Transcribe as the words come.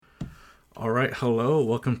All right, hello.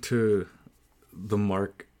 Welcome to the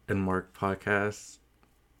Mark and Mark podcast.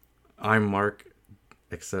 I'm Mark,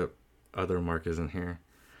 except other Mark isn't here.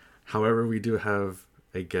 However, we do have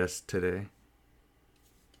a guest today.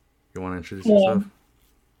 You want to introduce Hello. yourself?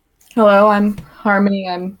 Hello, I'm Harmony.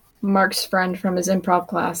 I'm Mark's friend from his improv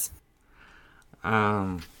class.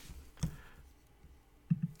 Um,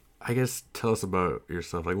 I guess tell us about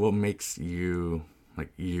yourself. Like, what makes you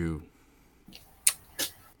like you?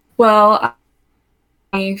 Well,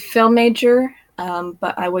 I'm a film major,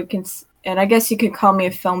 but and I guess you could call me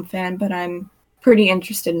a film fan, but I'm pretty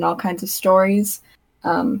interested in all kinds of stories,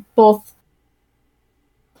 both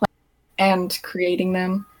and creating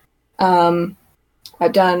them. Um,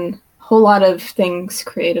 I've done a whole lot of things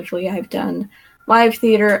creatively. I've done live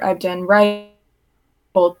theater, I've done writing,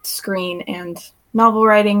 both screen and novel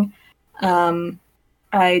writing. Um,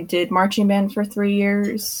 I did marching band for 3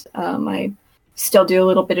 years. I still do a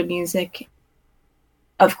little bit of music.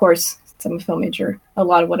 Of course, since I'm a film major, a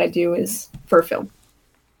lot of what I do is for film.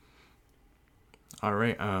 All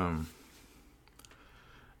right.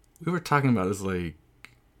 We were talking about this like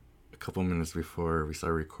a couple minutes before we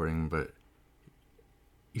started recording, but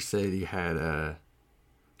you said you had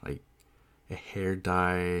like a hair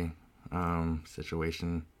dye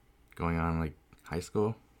situation going on like high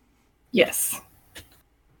school. Yes.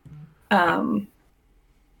 I, Um,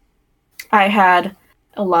 I had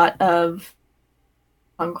a lot of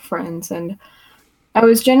punk friends, and I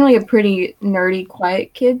was generally a pretty nerdy,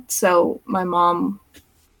 quiet kid, so my mom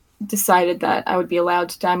decided that I would be allowed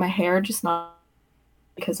to dye my hair, just not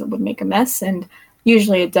because it would make a mess, and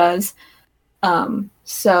usually it does.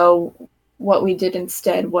 So what we did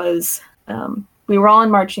instead was we were all in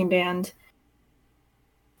marching band,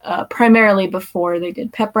 primarily before they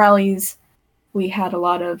did pep rallies. We had a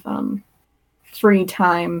lot of free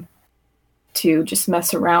time to just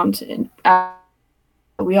mess around, and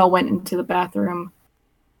we all went into the bathroom.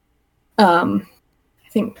 I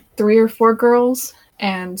think 3 or 4 girls,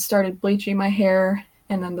 and started bleaching my hair,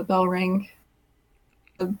 and then the bell rang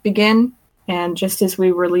to begin. And just as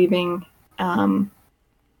we were leaving, a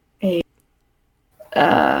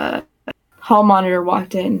hall monitor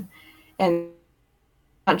walked in, and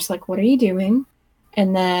I'm just like, "What are you doing?"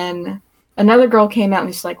 And then another girl came out,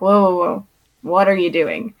 and she's like, "Whoa, whoa, whoa, what are you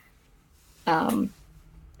doing?" Um,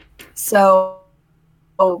 so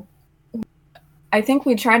I think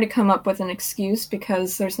we tried to come up with an excuse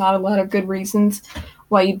because there's not a lot of good reasons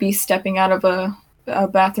why you'd be stepping out of a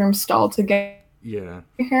bathroom stall to get yeah.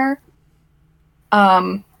 your hair.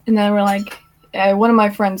 And then we're like, one of my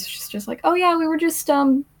friends was just like, "Oh yeah, we were just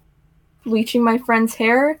bleaching my friend's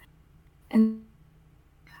hair," and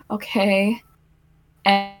okay,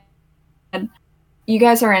 and you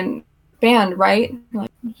guys are in band, right? We're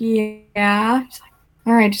like, yeah. She's like,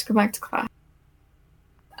 all right, just go back to class.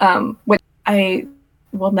 Which I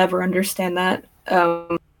will never understand that.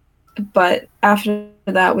 But after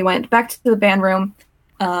that, we went back to the band room.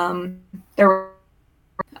 There were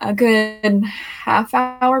a good half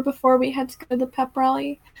hour before we had to go to the pep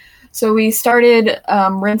rally. So we started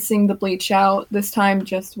rinsing the bleach out, this time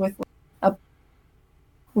just with a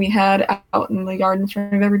we had out in the yard in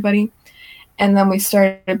front of everybody. And then we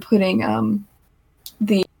started putting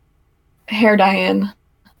the hair dye in.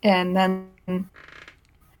 And then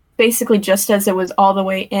basically just as it was all the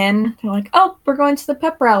way in, they're like, "Oh, we're going to the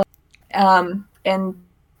pep rally." And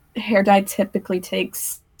hair dye or typically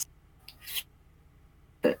takes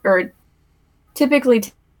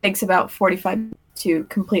about 45 minutes to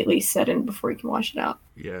completely set in before you can wash it out.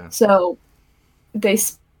 Yeah. So they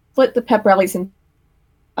split the pep rallies in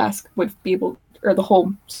class would be able, or the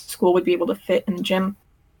whole school would be able to fit in the gym.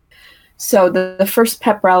 So the first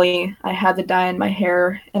pep rally, I had the dye in my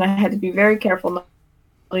hair, and I had to be very careful not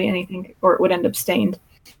to do anything, or it would end up stained.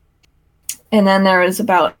 And then there was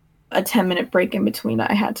about a 10-minute break in between.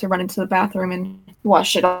 I had to run into the bathroom and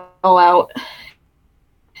wash it all out.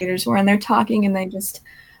 Leaders were in there talking, and they just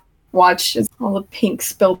watched as all the pink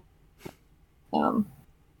spilled. Um,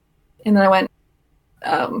 and then I went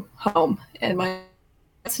home, and my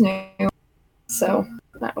parents knew. So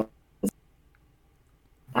that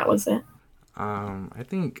was it. I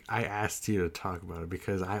think I asked you to talk about it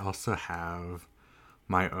because I also have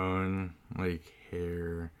my own like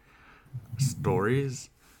hair stories.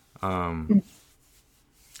 Um,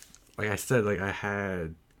 like I said, like I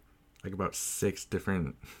had like about six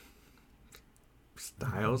different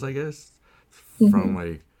styles, I guess, from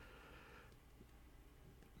Mm-hmm.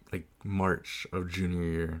 like March of junior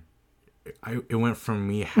year. It went from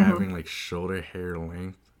me Mm-hmm. having like shoulder hair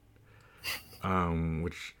length,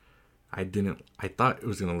 which I thought it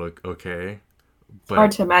was gonna look okay, Hard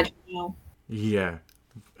but to imagine now. Yeah.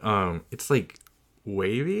 It's like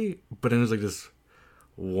wavy, but then there's like this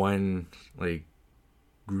one like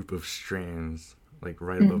group of strands like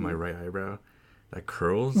right above my Mm-hmm. right eyebrow that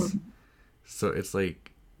curls. Mm-hmm. So it's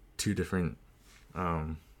like two different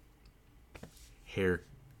um hair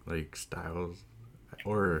like styles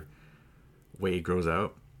or way it grows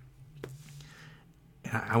out.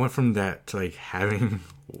 And I went from that to like having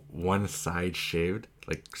one side shaved,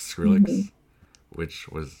 like Mm-hmm. Skrillex, which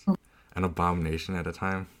was an abomination at the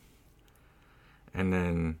time. And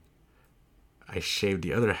then I shaved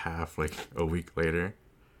the other half like a week later.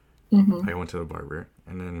 Mm-hmm. I went to the barber,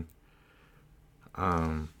 and then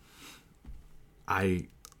um, I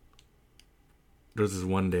there was this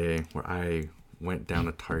one day where I went down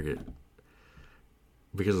to Target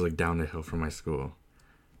because it was like down the hill from my school.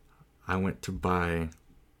 I went to buy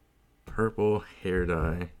purple hair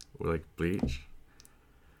dye with like bleach,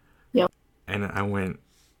 Yep. and I went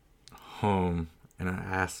home and I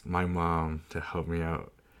asked my mom to help me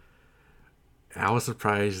out. And I was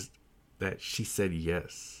surprised that she said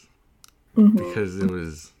yes because Mm-hmm. it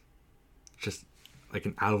was just like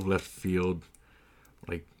an out of left field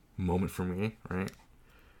like moment for me, right?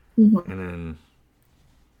 Mm-hmm. And then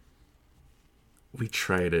we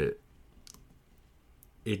tried it.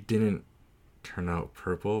 It didn't turn out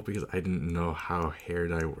purple because I didn't know how hair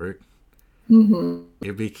dye worked. Mm-hmm.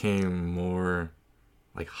 It became more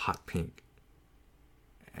like hot pink,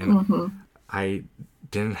 and Mm-hmm. I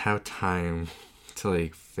didn't have time to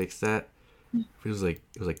like fix that. It was like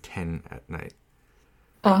 10 at night.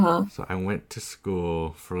 Uh-huh. So I went to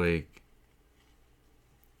school for like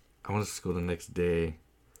I went to school the next day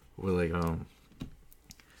with like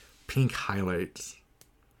pink highlights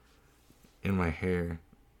in my hair.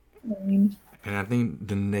 And I think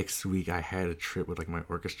the next week I had a trip with like my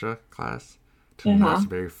orchestra class to Knott's Uh-huh.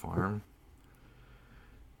 Berry Farm.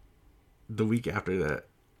 The week after that,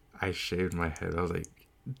 I shaved my head. I was like,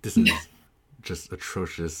 this is just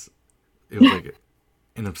atrocious. It was like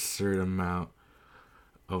an absurd amount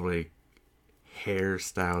of like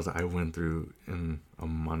hairstyles I went through in a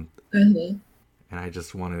month. Uh-huh. And I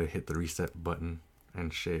just wanted to hit the reset button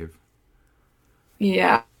and shave.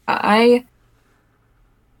 Yeah. I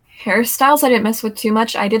hairstyles I didn't mess with too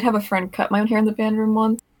much. I did have a friend cut my own hair in the band room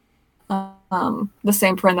once. The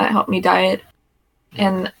same friend that helped me dye it. Yeah.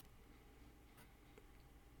 And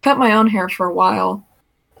cut my own hair for a while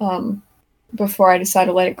um, before I decided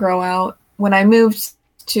to let it grow out. When I moved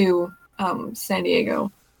to San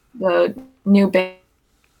Diego, the new band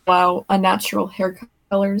allow unnatural hair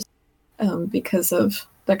colors because of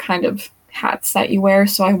the kind of hats that you wear.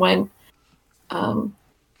 So I went um,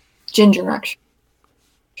 ginger actually.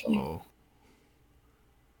 Oh.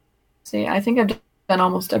 So yeah, I think I've done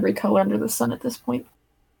almost every color under the sun at this point.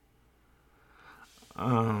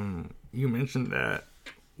 You mentioned that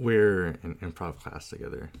we're in improv class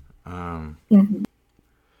together. Mm-hmm.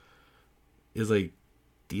 Is like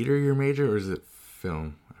theater your major or is it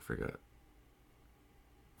film? I forgot.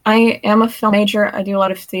 I am a film major. I do a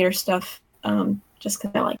lot of theater stuff just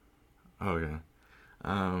because I like. Oh yeah.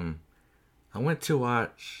 Um, I went to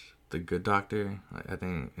watch The Good Doctor. I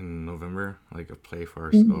think in November, like a play for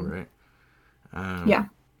our school, Mm-hmm. right? Um, Yeah.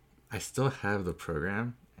 I still have the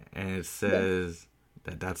program, and it Yeah. says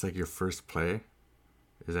that that's like your first play.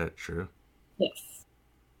 Is that true? Yes.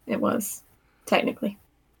 It was technically.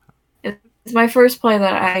 It's my first play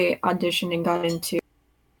that I auditioned and got into.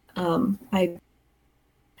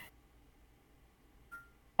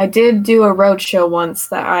 I did do a road show once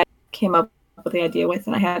that I came up with the idea with,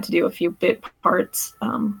 and I had to do a few bit parts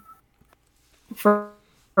for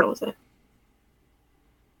what was it?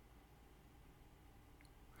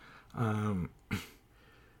 Um,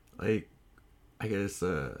 like I guess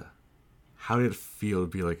how did it feel to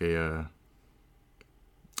be like a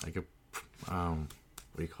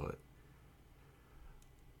what do you call it?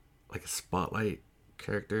 Like a spotlight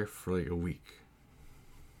character for like a week.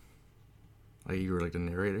 Like you were like the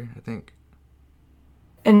narrator, I think.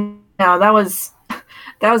 And now that was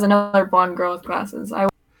another blonde girl with glasses. I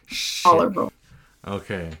was Shit. taller girl.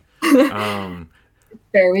 Okay. Um.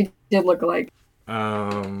 Fair, we did look alike.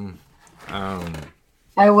 Um. Um.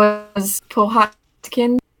 I was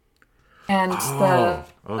Pohotkin and the Oh.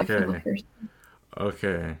 female Okay. person.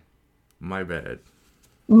 Okay. My bad.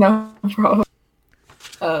 No problem.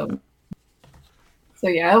 Um, so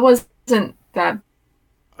yeah, it wasn't that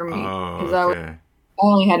for me Oh. because Okay. I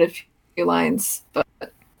only had a few lines, but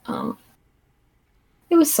um,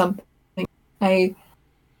 it was something. I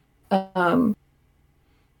um,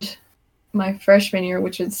 my freshman year,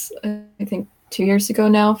 which is I think 2 years ago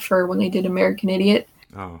now, for when they did American Idiot,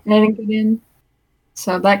 Oh. and I didn't get in.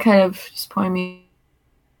 So that kind of just pointed me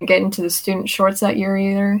to get into the student shorts that year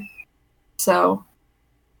either. So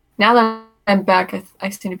now that I'm back, I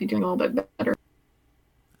seem to be doing a little bit better.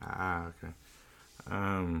 Ah, okay.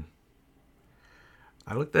 Um,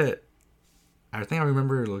 I looked at. I think I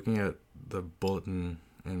remember looking at the bulletin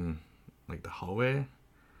in like the hallway. It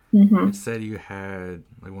Mm-hmm. said you had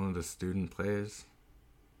like one of the student plays,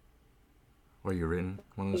 or you written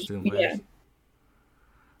one of the student Yeah. plays.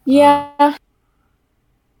 Uh, Yeah.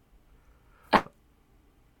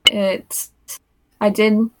 It's I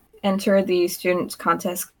did enter the students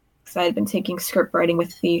contest because I had been taking script writing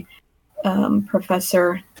with the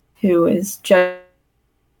professor who is Jeff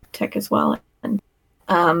Tech as well, and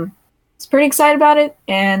I was pretty excited about it.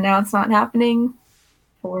 And now it's not happening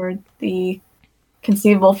for the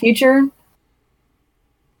conceivable future.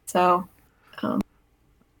 So,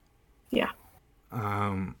 yeah,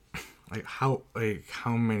 um, how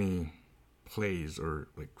many plays or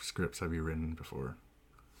like scripts have you written before?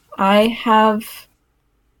 I have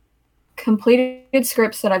completed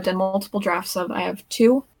scripts that I've done multiple drafts of. I have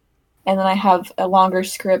two, and then I have a longer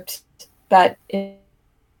script that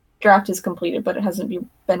draft is completed, but it hasn't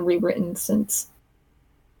been rewritten since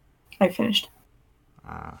I finished.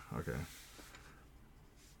 Ah, okay.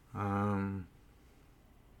 Um,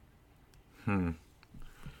 hmm.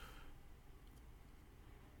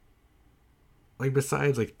 Like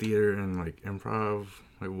besides like theater and like improv,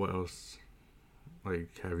 like what else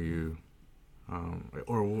like have you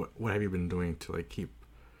or what have you been doing to like keep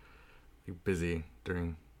like, busy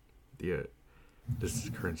during the this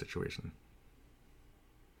current situation?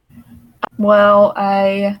 Well,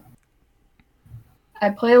 I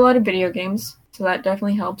play a lot of video games, so that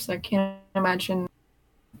definitely helps. I can't imagine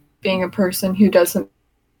being a person who doesn't,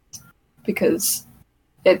 because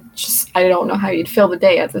it just I don't know how you'd fill the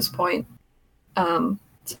day at this point.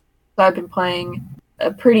 So I've been playing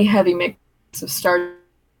a pretty heavy mix of Star,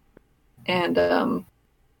 and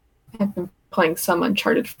I've been playing some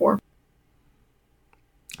Uncharted 4.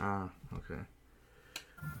 Ah, okay.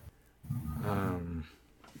 Um,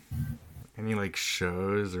 any like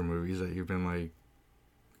shows or movies that you've been like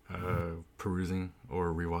perusing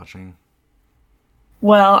or rewatching?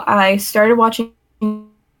 Well, I started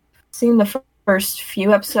seeing the first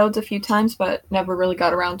few episodes a few times, but never really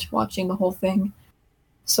got around to watching the whole thing.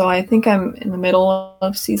 So I think I'm in the middle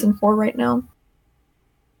of season 4 right now.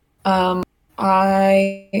 Um,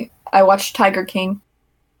 I watched Tiger King.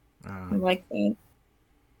 I Uh, like that.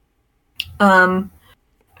 Um,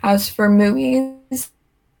 as for movies,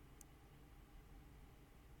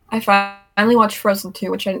 I finally watched Frozen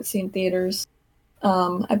 2, which I didn't see in theaters.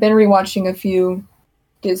 I've been rewatching a few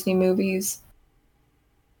Disney movies.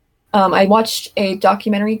 I watched a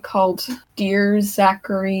documentary called Dear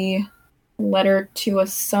Zachary, Letter to a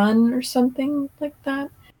Son or something like that.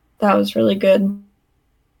 That was really good.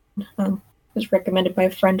 It was recommended by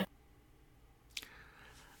a friend.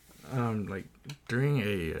 like during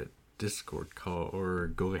a Discord call or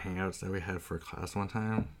Google Hangouts that we had for class one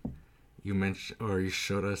time, you mentioned or you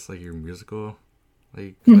showed us like your musical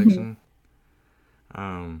like Mm-hmm. collection.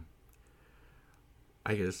 Um,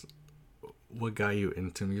 I guess what got you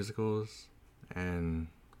into musicals and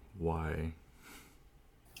why?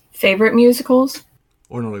 Favorite musicals?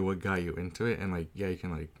 Or no, like what got you into it and like yeah, you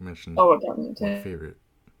can like mention Oh, what got me into what favorite.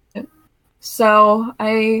 it? So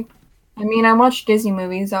I mean, I watched Disney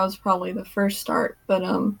movies. That was probably the first start, but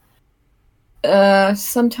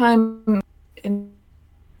sometime in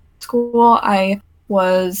school, I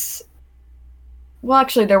was well,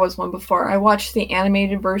 actually, there was one before. I watched the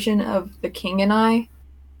animated version of The King and I,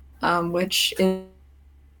 which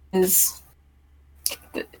is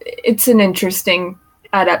it's an interesting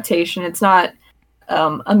adaptation. It's not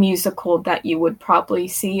a musical that you would probably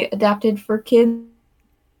see adapted for kids.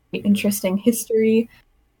 Yeah. Interesting history,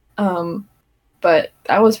 um, but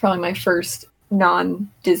that was probably my first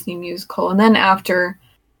non-Disney musical. And then after,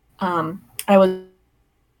 I was at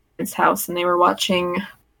his house and they were watching,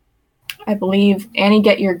 I believe, Annie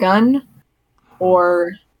Get Your Gun Huh.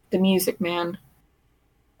 or The Music Man.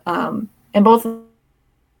 And both of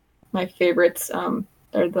my favorites are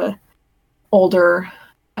the older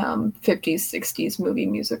 50s, 60s movie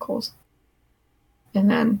musicals. And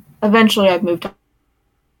then eventually I've moved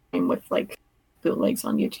on with like bootlegs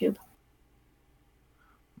on YouTube.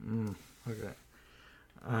 Okay.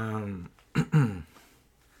 Um,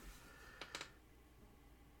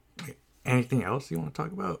 anything else you want to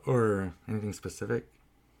talk about or anything specific?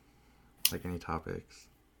 Like any topics?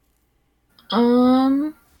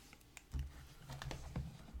 Um,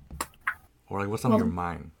 Or like what's on your well,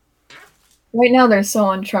 mind? right now there's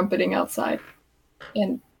someone trumpeting outside,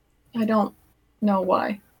 and I don't. know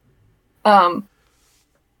why. Um,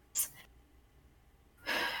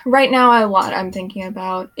 right now, a lot I'm thinking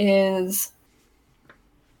about is,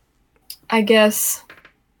 I guess,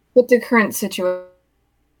 with the current situation,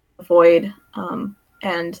 avoid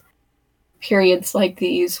and periods like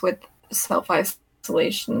these with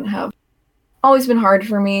self-isolation have always been hard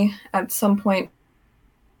for me. At some point,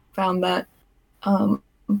 found that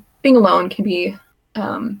being alone can be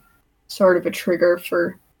sort of a trigger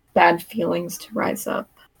for bad feelings to rise up.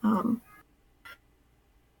 A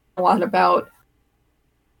lot about,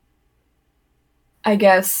 I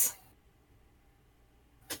guess,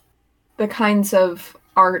 the kinds of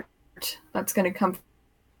art that's going to come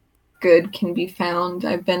good can be found.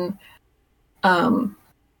 I've been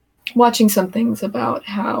watching some things about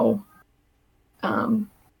how,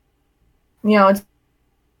 it's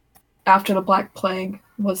after the Black Plague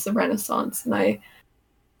was the Renaissance, and I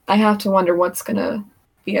have to wonder what's going to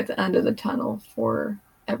be at the end of the tunnel for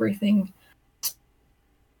everything,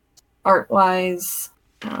 art-wise,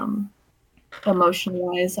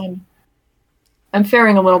 emotion-wise. I'm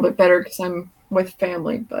faring a little bit better because I'm with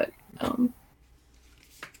family, but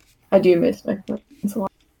I do miss my friends a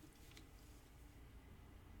lot.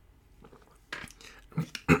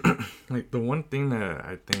 Like, the one thing that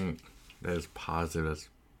I think that is positive that's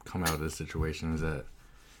come out of this situation is that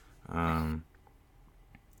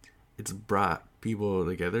it's brought people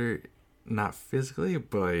together, not physically,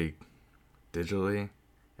 but like digitally,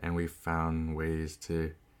 and we found ways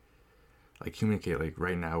to like communicate. Like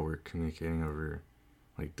right now, we're communicating over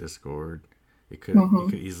like Discord. It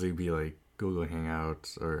could easily be like Google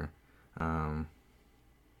Hangouts or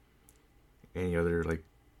any other like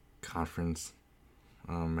conference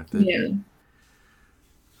method. Yeah.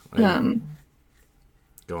 Like,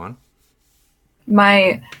 go on.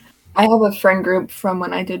 I have a friend group from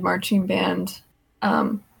when I did marching band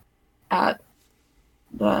at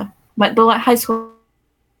the high school,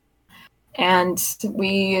 and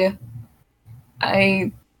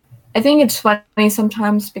I think it's funny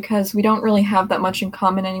sometimes because we don't really have that much in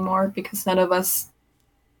common anymore because none of us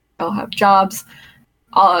all have jobs.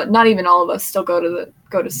 Not even all of us still go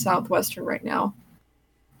to Southwestern right now,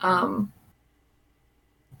 and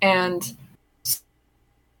it's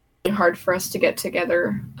really hard for us to get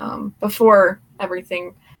together. Before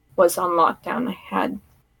everything was on lockdown, I had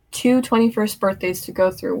 2 21st birthdays to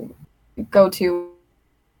go to,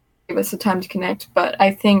 give us the time to connect. But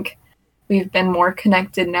I think we've been more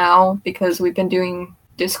connected now because we've been doing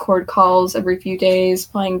Discord calls every few days,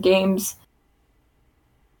 playing games.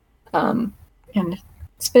 And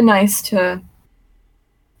it's been nice to,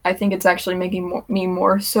 I think it's actually making me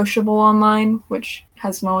more sociable online, which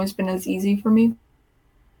hasn't always been as easy for me.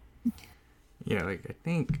 Yeah, like I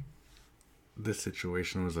think this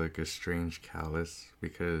situation was like a strange callus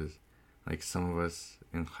because like some of us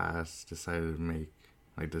in class decided to make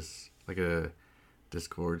like this like a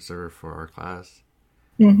Discord server for our class.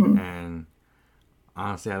 And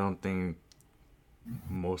honestly, I don't think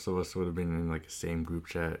most of us would have been in like the same group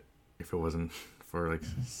chat if it wasn't for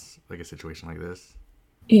like a situation like this.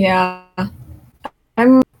 Yeah,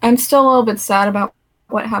 I'm still a little bit sad about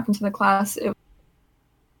what happened to the class.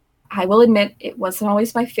 I will admit it wasn't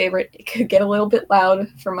always my favorite. It could get a little bit loud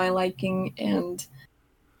for my liking, and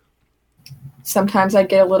sometimes I'd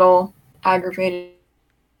get a little aggravated.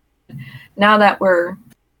 Now that we're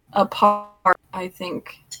apart, I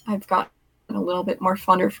think I've gotten a little bit more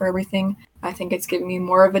fonder for everything. I think it's given me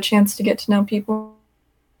more of a chance to get to know people.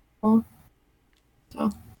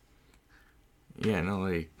 So. Yeah, no,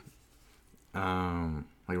 like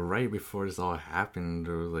right before this all happened,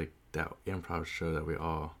 there was like that improv show that we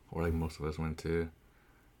all, or like most of us went to.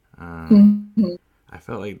 I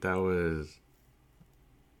felt like that was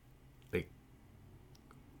like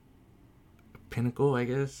a pinnacle, I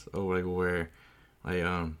guess, or like where like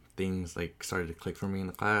things like started to click for me in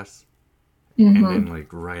the class, and then like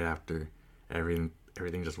right after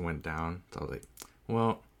everything just went down. So I was like,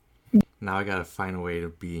 well, now I gotta find a way to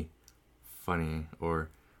be funny or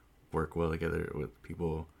work well together with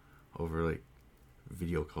people over like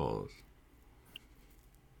video calls.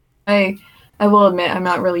 I will admit I'm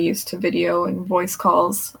not really used to video and voice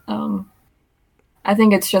calls. I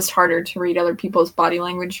think it's just harder to read other people's body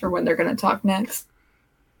language or when they're going to talk next.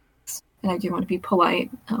 And I do want to be polite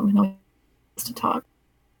and always to talk.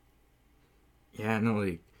 Yeah,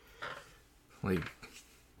 no, like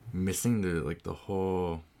missing the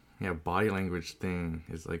whole body language thing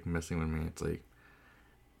is like messing with me. It's like,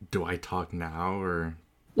 do I talk now or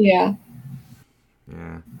yeah?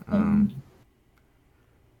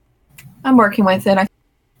 I'm working with it.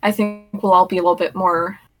 I think we'll all be a little bit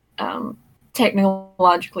more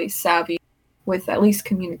technologically savvy with at least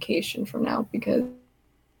communication from now, because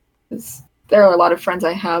there are a lot of friends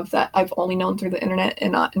I have that I've only known through the internet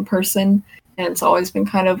and not in person, and it's always been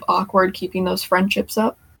kind of awkward keeping those friendships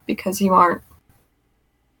up because you aren't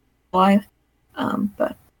live.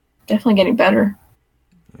 But definitely getting better.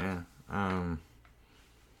 Yeah.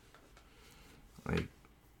 Like,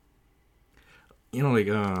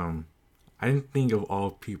 I didn't think of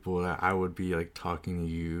all people that I would be like talking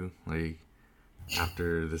to you like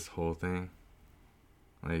after this whole thing.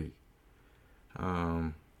 Like,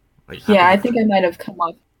 um, like Yeah, after I the think I might have come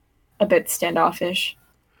off a bit standoffish.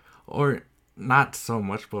 or not so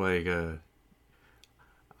much, but like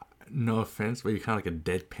no offense, but you're kind of like a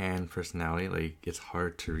deadpan personality. Like it's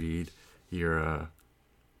hard to read your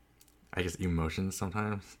I guess emotions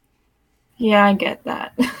sometimes. Yeah, I get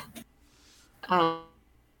that. um,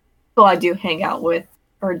 well, I do hang out with,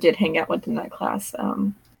 or did hang out with in that class.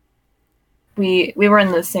 We were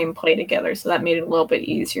in the same play together, so that made it a little bit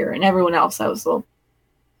easier. And everyone else, I was a little,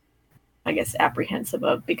 I guess, apprehensive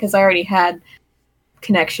of because I already had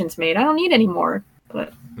connections made. I don't need any more,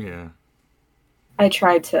 but Yeah. I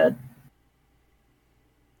tried to.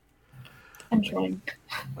 I'm Like, trying.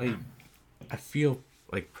 like I feel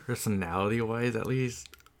like personality wise at least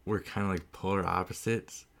we're kind of like polar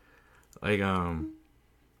opposites. Like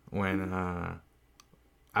when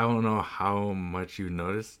I don't know how much you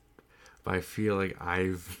noticed, but I feel like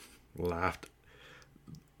I've laughed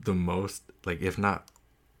the most, like if not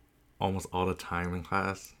almost all the time in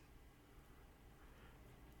class.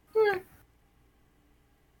 Hmm.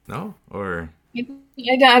 No? Or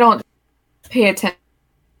I don't pay attention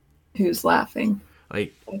to who's laughing.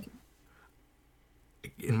 like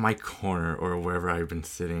in my corner or wherever I've been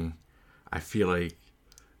sitting, I feel like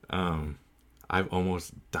um I've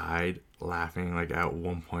almost died laughing like at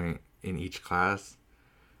one point in each class,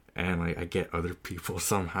 and like I get other people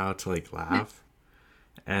somehow to like laugh,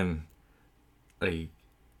 and like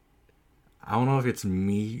I don't know if it's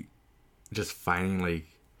me just finding like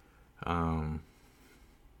um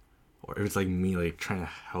or if it's like me like trying to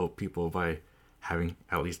help people by having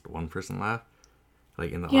at least one person laugh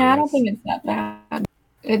like in the Yeah, I don't audience. think it's that bad.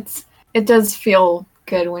 It does feel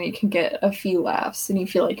good when you can get a few laughs and you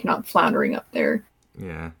feel like you're not floundering up there.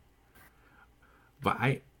 Yeah, but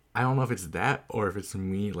I don't know if it's that or if it's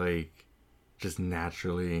me like just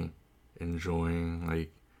naturally enjoying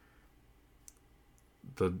like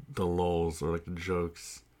the lulls or like the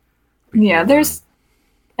jokes Yeah, because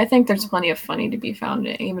I think there's plenty of funny to be found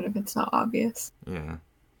in it, even if it's not obvious. yeah.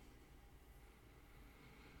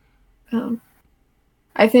 Um,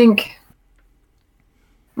 I think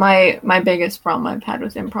my biggest problem I've had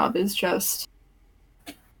with improv is just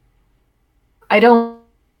I don't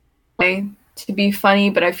like to be funny,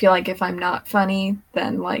 but I feel like if I'm not funny,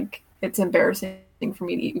 then like it's embarrassing for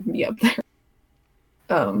me to even be up there.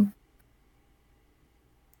 Um,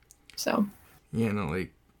 so Yeah, no,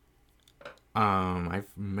 like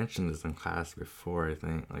I've mentioned this in class before. I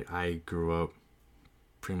think like I grew up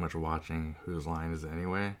pretty much watching Whose Line Is It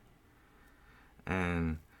Anyway,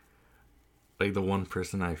 and like the one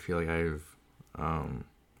person I feel like I've um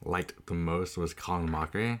liked the most was Colin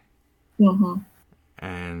Mockery, mhm,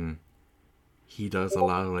 and he does a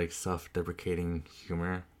lot of like self-deprecating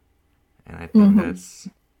humor, and I think mhm,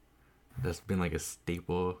 that's been like a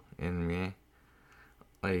staple in me.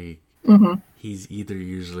 Like mhm, he's either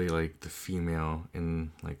usually like the female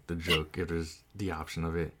in like the joke if there's the option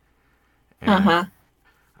of it, and uh-huh.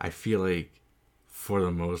 I feel like for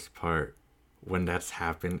the most part when that's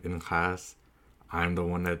happened in class, I'm the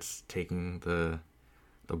one that's taking the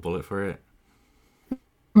bullet for it.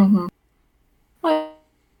 Mhm.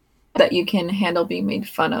 That you can handle being made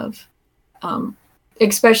fun of, um,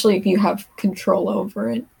 especially if you have control over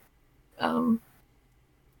it. Um,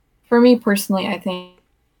 for me personally, I think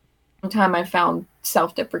one time I found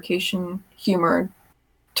self-deprecation humor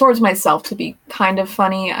towards myself to be kind of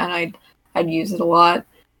funny, and I'd use it a lot.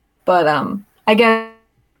 But I guess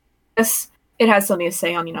it has something to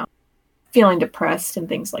say on feeling depressed and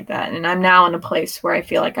things like that. And I'm now in a place where I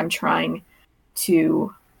feel like I'm trying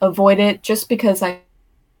to avoid it just because I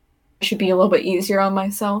should be a little bit easier on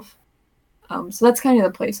myself. So that's kind of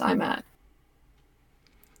the place I'm at.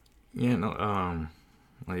 Yeah, no,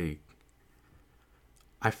 like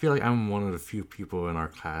I feel like I'm one of the few people in our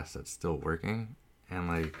class that's still working, and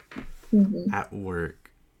like Mm-hmm. at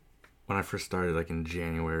work when I first started like in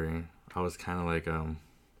January, I was kind of like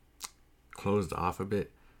closed off a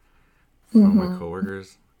bit from my Mm-hmm.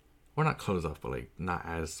 coworkers. We're not closed off, but like not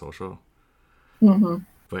as social. Mm-hmm.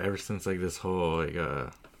 But ever since like this whole like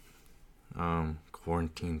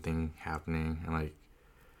quarantine thing happening and like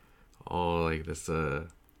all like this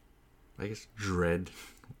I guess dread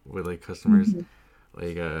with like customers. Hmm.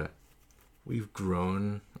 Like we've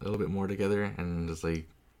grown a little bit more together and just like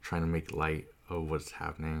trying to make light of what's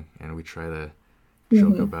happening, and we try to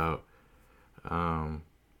joke Hmm. about um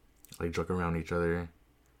like joke around each other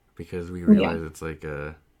because we Yeah. realize it's like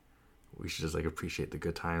we should just like appreciate the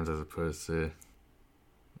good times as opposed to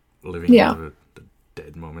living in Yeah. the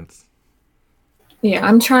dead moments. Yeah.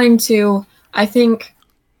 I'm trying to. I think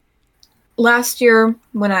last year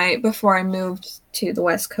before I moved to the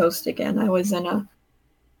West Coast again, I was in a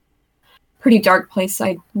pretty dark place.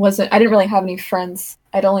 I didn't really have any friends.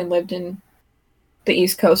 I'd only lived in the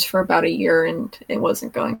East Coast for about a year, and it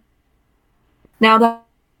wasn't going. Now that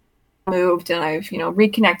I moved and I've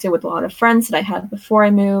reconnected with a lot of friends that I had before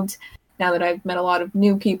I moved, now that I've met a lot of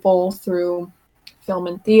new people through film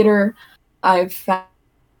and theater, I've found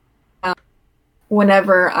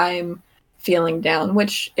whenever I'm feeling down,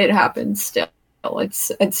 which it happens still.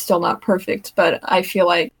 It's still not perfect, but I feel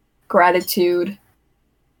like gratitude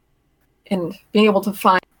and being able to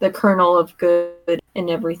find the kernel of good in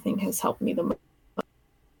everything has helped me the most.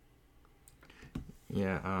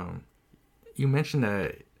 Yeah. You mentioned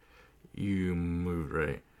that you moved,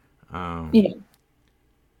 right? Yeah,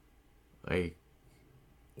 Like,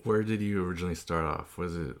 where did you originally start off?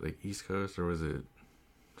 Was it like East Coast or was it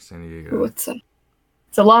San Ooh, Diego? it's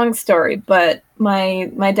a long story, but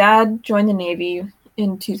my dad joined the Navy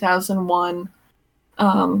in 2001.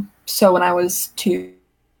 So when I was two,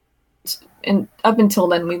 and up until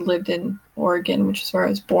then, we lived in Oregon, which is where I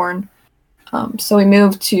was born. So we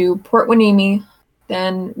moved to Port Hueneme,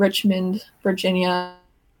 then Richmond, Virginia,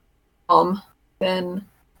 then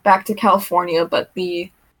back to California, but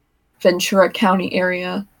the Ventura County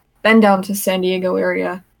area, then down to San Diego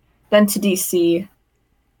area, then to DC,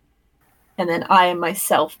 and then I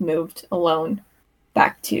myself moved alone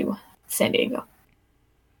back to San Diego.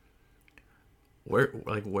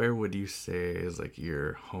 Where would you say is like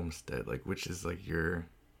your homestead? Like, which is like your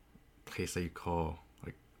place that you call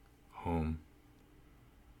like home?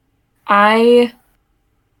 I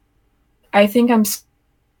I think I'm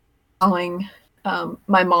calling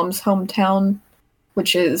my mom's hometown,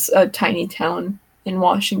 which is a tiny town in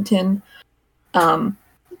Washington. Um,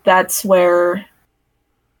 that's where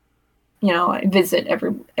I visit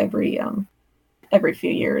every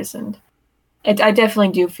few years, and I definitely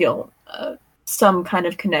do feel some kind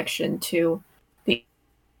of connection to the.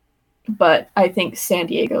 But I think San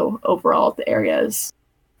Diego overall, the area is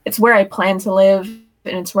it's where I plan to live,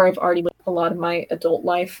 and it's where I've already lived a lot of my adult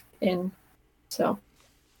life in. So,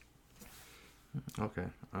 Okay.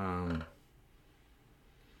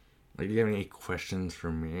 Like, do you have any questions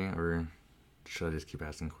for me, or should I just keep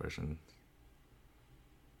asking questions?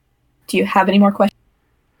 do you have any more questions?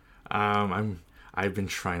 I've been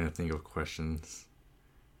trying to think of questions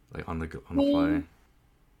like on the fly. Me,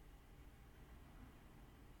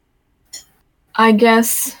 I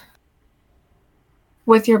guess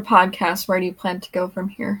with your podcast, where do you plan to go from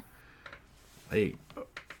here? Like,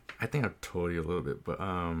 I think I've told you a little bit, but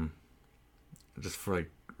just for like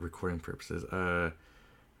recording purposes,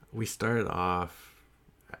 we started off,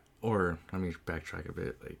 or let me backtrack a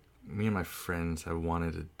bit. Like, me and my friends have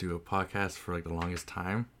wanted to do a podcast for like the longest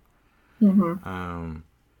time. Mm-hmm. Um,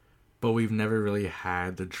 but we've never really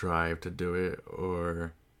had the drive to do it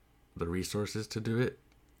or the resources to do it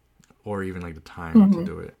or even like the time to Mm-hmm.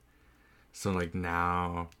 do it. So like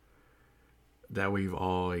now that we've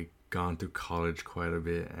all like gone through college quite a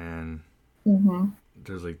bit and Mm-hmm.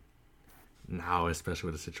 there's like now especially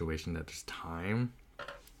with the situation that there's time,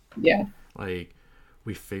 Yeah, like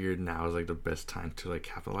we figured now is like the best time to like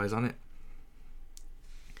capitalize on it.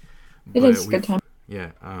 it But is a good we've time.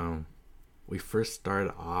 yeah, we first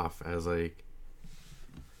started off as like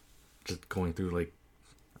just going through like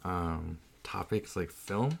topics like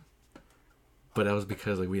film, but that was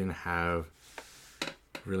because like we didn't have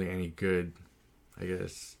really any good, I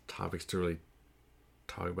guess, topics to really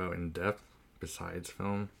talk about in depth besides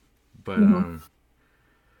film. But Mm-hmm.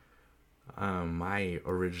 my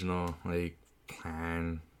original like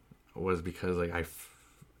plan was because like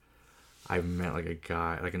I met like a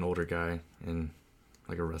guy, like an older guy in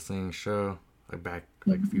like a wrestling show like back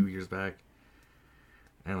like a Mm-hmm. few years back,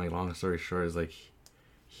 and like long story short is like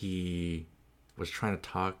he was trying to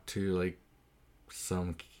talk to like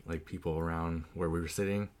some like people around where we were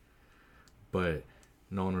sitting, but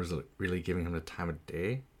no one was really giving him the time of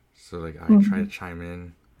day. So like I tried Mm-hmm. to chime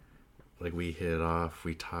in, like we hit it off.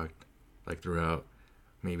 We talked like throughout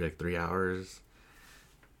maybe like 3 hours,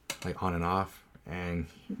 like on and off, and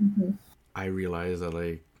Mm-hmm. I realized that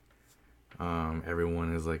like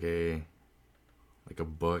everyone is like a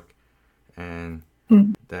book, and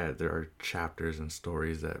Mm. that there are chapters and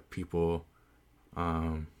stories that people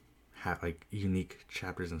have, like unique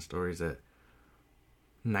chapters and stories that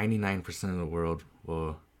 99% of the world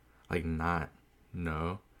will like not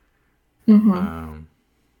know. Mm-hmm.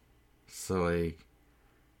 So like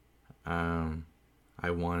I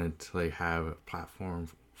wanted to like have a platform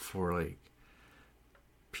for like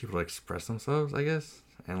people to express themselves, I guess,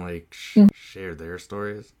 and like share their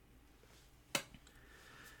stories.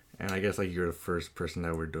 And I guess like you're the first person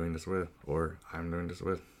that we're doing this with, or I'm doing this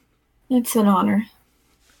with. It's an honor.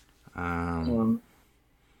 Um, Um,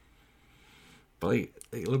 but like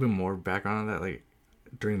a little bit more background on that. Like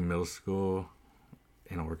during middle school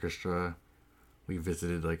in orchestra, we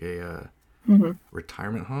visited like a mhm.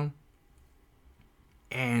 retirement home,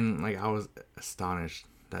 and like I was astonished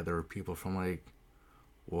that there were people from like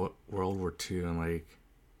World War II and like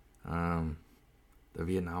um, the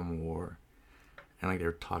Vietnam War, and like they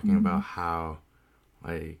were talking about Mhm. how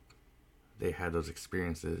like they had those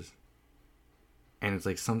experiences, and it's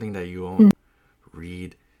like something that you won't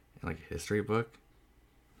read in like a history book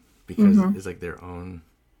because Mhm. it's like their own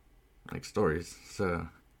like stories. So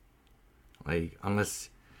like unless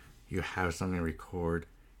you have something to record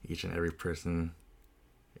each and every person,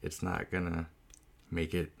 it's not gonna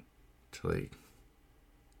make it to like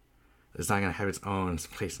it's not gonna have its own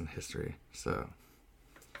place in history. So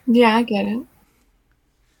Yeah, I get it.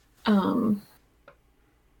 Um,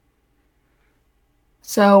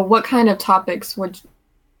 so what kind of topics would you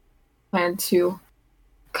plan to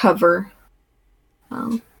cover?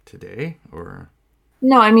 Um, today or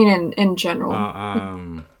no, I mean in uh, general.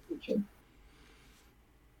 um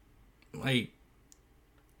like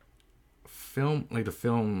film like the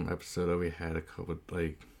film episode that we had a couple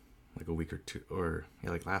like a week or two or yeah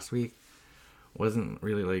like last week wasn't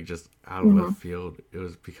really like just out of left Mhm. field. It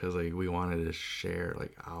was because like we wanted to share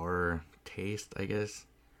like our taste, I guess,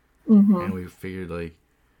 and Mhm. we figured like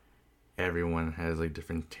everyone has like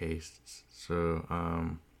different tastes. So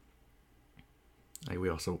like we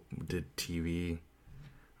also did TV,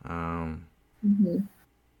 um, Mhm.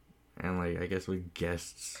 and like I guess with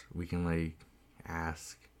guests we can like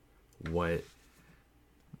ask what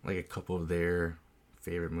like a couple of their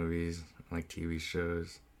favorite movies, like TV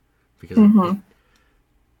shows, because Mhm.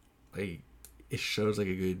 like it shows like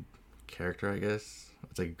a good character. I guess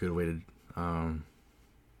it's like a good way to um,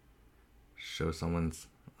 show someone's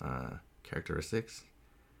characteristics,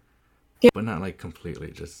 Yeah, but not like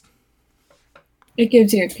completely. Just it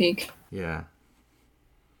gives you a peek. yeah.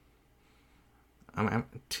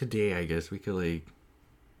 Today I guess we could like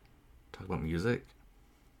talk about music.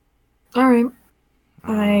 All right.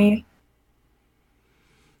 Um, I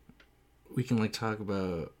we can like talk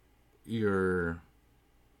about your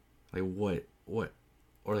like what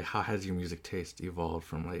or like how has your music taste evolved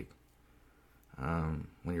from like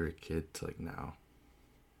when you were a kid to like now.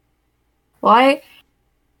 well, I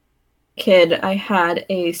had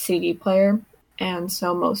a CD player, and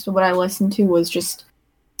so most of what I listened to was just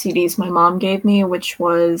CDs my mom gave me, which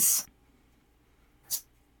was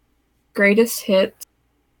greatest hits.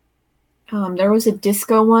 There was a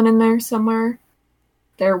disco one in there somewhere.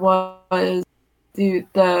 There was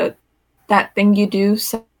the that thing you do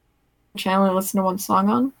which I only listened to one song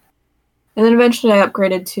on, and then eventually I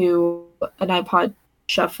upgraded to an iPod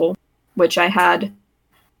Shuffle, which I had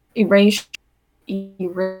erased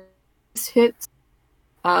hits,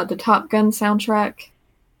 the Top Gun soundtrack.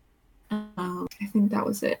 I think that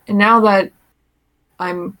was it. And now that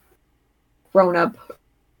I'm grown up,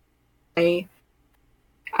 I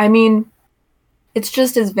I mean it's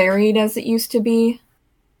just as varied as it used to be,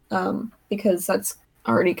 because that's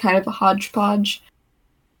already kind of a hodgepodge.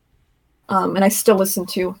 And I still listen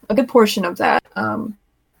to a good portion of that.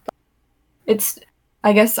 It's,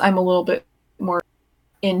 I guess I'm a little bit more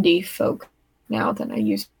indie folk now than I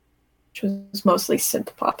used, which was mostly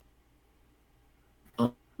synth pop.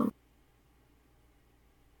 Um,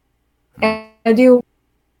 Hmm. and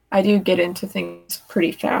I do get into things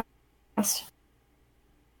pretty fast.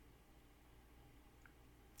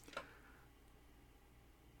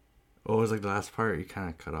 What was like the last part? You kind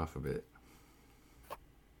of cut off a bit.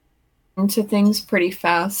 Into things pretty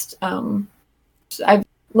fast. I've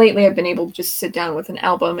lately I've been able to just sit down with an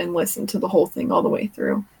album and listen to the whole thing all the way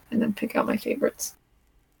through, and then pick out my favorites.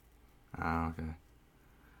 Ah, okay.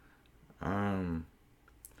 Um,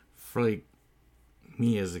 for like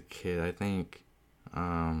me as a kid, I think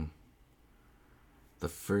um the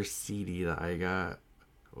first CD that I got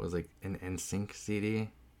was like an NSYNC CD, and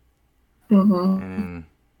Mm-hmm. then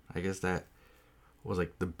I guess that was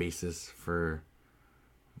like the basis for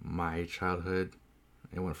my childhood.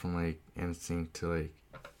 It went from like NSYNC to like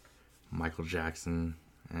Michael Jackson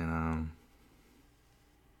and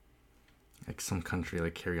like some country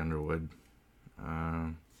like Carrie Underwood.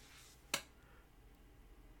 Um,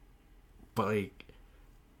 but like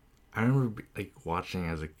I remember like watching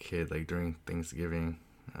as a kid like during Thanksgiving,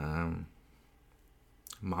 um,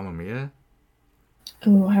 Mamma Mia,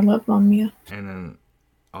 Oh, I love Mamma Mia. and then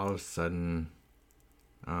all of a sudden,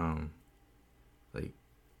 um, like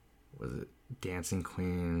was it Dancing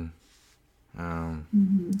Queen, um,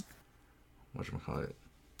 Mm-hmm. whatchamacallit,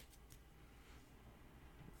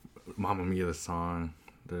 Mamma Mia the song.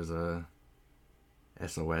 There's a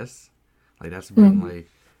SOS, like that's been Mm-hmm.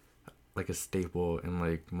 like a staple in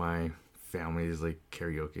like my family's like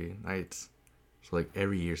karaoke nights. So like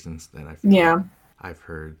every year since then, I feel like Yeah. I've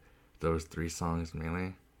heard those three songs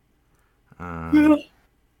mainly. Yeah. Um,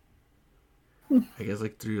 I guess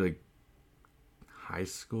like through like high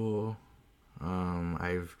school,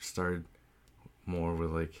 I've started more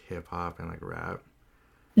with like hip hop and like rap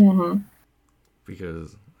Mm-hmm.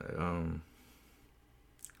 because um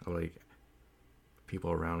of like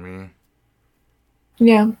people around me,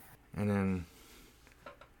 Yeah. and then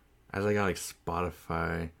as I got like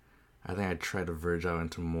Spotify, I think I tried to verge out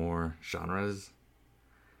into more genres.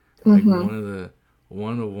 Like Mm-hmm.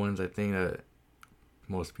 one of the ones I think that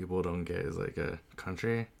most people don't get is like a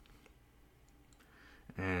country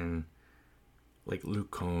and like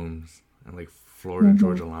Luke Combs and like Florida Mm-hmm.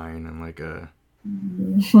 Georgia Line and like a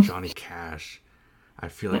Mm-hmm. Johnny Cash. I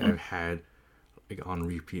feel like I've had like on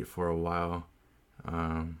repeat for a while.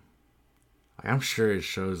 Um, I'm sure it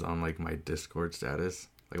shows on like my Discord status,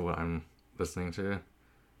 like what I'm listening to.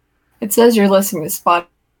 It says you're listening to Spot,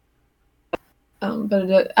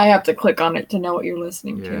 but I have to click on it to know what you're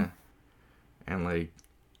listening to. Yeah, and like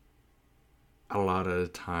a lot of the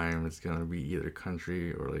time it's gonna be either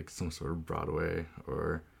country or like some sort of Broadway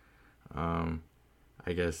or um,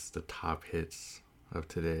 I guess the top hits of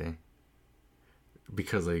today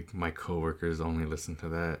because like my coworkers only listen to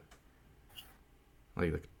that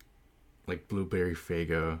like like Blueberry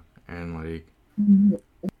Fago and like Mhm.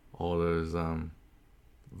 all those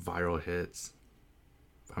viral hits.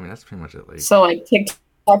 I mean that's pretty much it. Like So like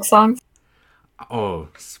TikTok songs. oh,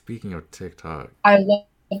 speaking of TikTok, I love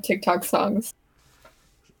TikTok songs.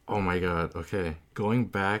 oh my god. Okay, going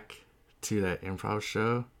back to that improv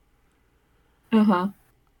show, Uh huh.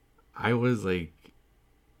 I was like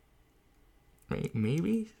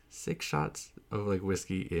maybe 6 shots of like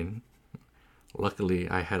whiskey in. Luckily,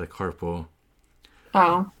 I had a carpool,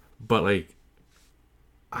 Oh. but like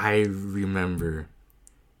I remember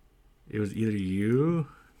it was either you,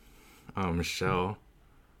 Michelle,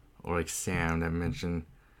 or like Sam that mentioned.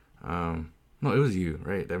 No, it was you,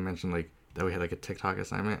 right? That mentioned like that we had like a TikTok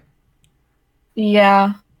assignment.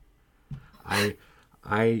 Yeah.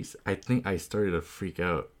 I, I think I started to freak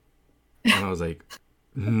out, and I was like,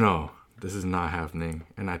 "No, this is not happening."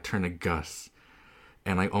 And I turned to Gus,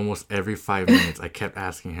 and like almost every 5 minutes, I kept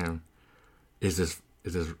asking him, Is this?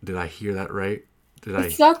 Did I hear that right? Did I?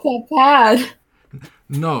 It's not that bad.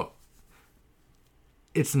 No,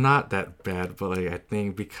 it's not that bad, but like I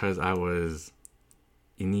think because I was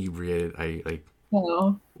inebriated, I like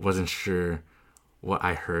No. wasn't sure what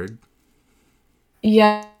I heard.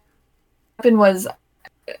 Yeah. What happened was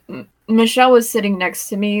Michelle was sitting next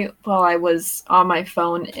to me while I was on my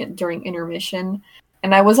phone during intermission,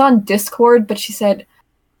 and I was on Discord, but she said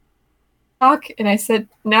TikTok, and I said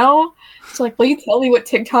no. She's like, "Will you tell me what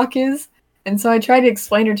TikTok is?" And so I tried to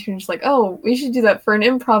explain her to her, and she's like, "Oh, we should do that for an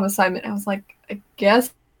improv assignment." I was like, "I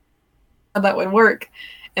guess that would work,"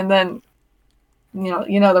 and then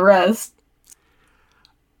you know the rest.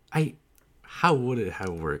 I, how would it have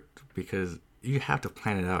worked? Because you have to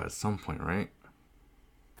plan it out at some point, right?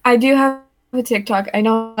 I do have a TikTok. I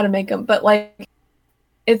know how to make them, but like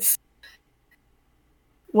it's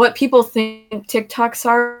what people think TikToks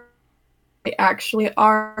are they actually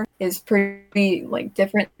are is pretty like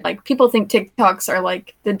different. Like people think TikToks are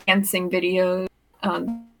like the dancing videos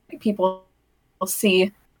people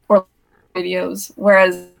see or videos,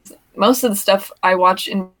 whereas most of the stuff I watch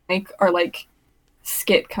and make are like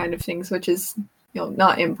skit kind of things, which is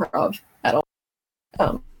not improv at all.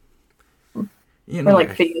 Um, You or know, like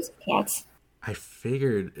videos of cats. I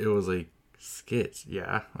figured it was like skits.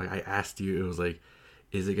 Yeah, like I asked you, it was like,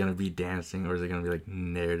 is it gonna be dancing or is it gonna be like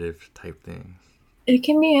narrative type things? It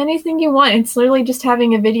can be anything you want. It's literally just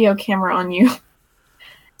having a video camera on you.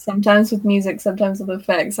 Sometimes with music, sometimes with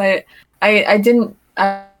effects. I didn't.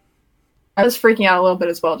 I was freaking out a little bit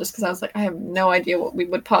as well, just because I was like, I have no idea what we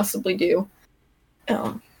would possibly do.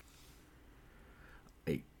 Um,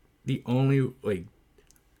 Like the only like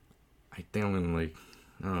I think I'm gonna like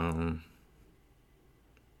um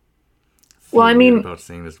Well, feel I weird mean, about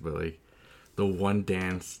saying this, but like the one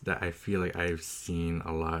dance that I feel like I've seen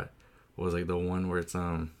a lot was like the one where it's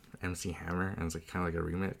MC Hammer and it's like kind of like a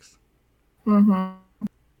remix. mm-hmm.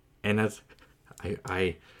 And that's I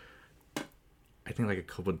I think like a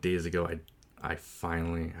couple of days ago I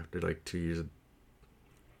finally, after like 2 years of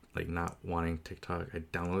like not wanting TikTok, I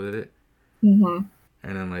downloaded it. Mm-hmm.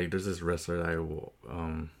 And then like there's this wrestler that I will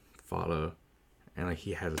follow, and like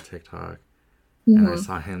he has a TikTok, and I Mm-hmm.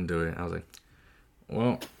 saw him do it, and I was like,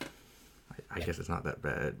 well, I guess it's not that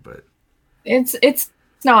bad, but It's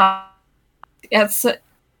not. It's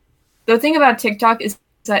the thing about TikTok is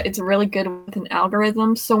that it's really good with an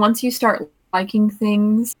algorithm. So once you start liking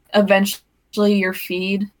things, eventually your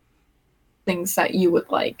feed things that you would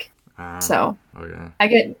like. ah, So okay,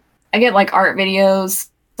 I get like art videos.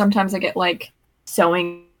 Sometimes I get like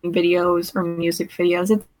sewing videos or music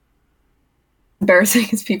videos. It's embarrassing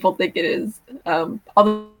as people think it is.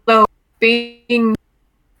 Although being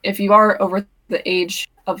if you are over the age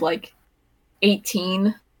of like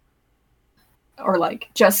 18 or like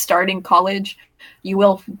just starting college, you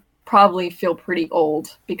will probably feel pretty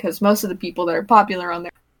old because most of the people that are popular on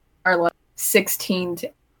there are like 16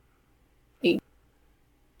 to 8.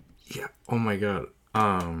 yeah. Oh my god,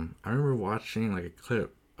 I remember watching like a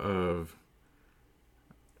clip of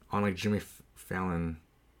on like Jimmy Fallon. There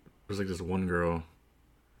was like this one girl.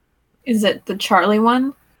 Is it the Charlie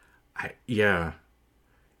one? Yeah,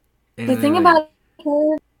 The and then thing like about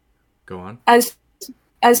her, go on. as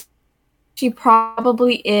she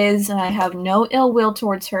probably is, and I have no ill will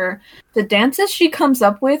towards her, the dances she comes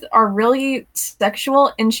up with are really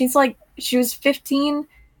sexual, and she was 15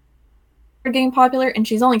 getting popular, and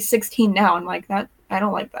she's only 16 now, and like that, I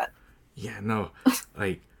don't like that. Yeah, no,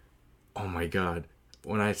 like oh my god,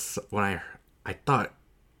 when I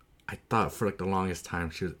thought for like the longest time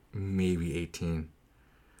she was maybe 18.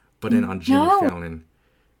 But then on Jimmy No, Fallon,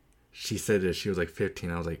 she said that she was like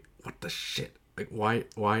 15. I was like, what the shit? Like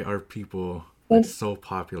why are people like but so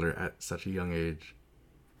popular at such a young age?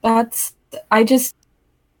 that's I just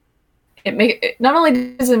it not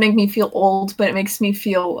only does it make me feel old, but it makes me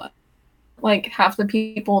feel like half the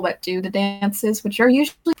people that do the dances, which are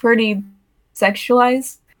usually pretty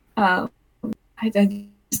sexualized. Um, I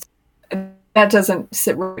just, that doesn't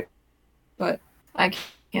sit right, but I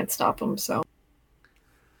can't stop them. So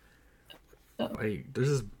Like there's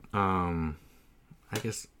this I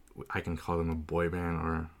guess I can call them a boy band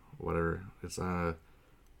or whatever. It's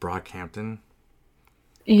Brockhampton.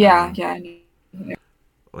 yeah, Um yeah,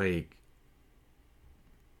 like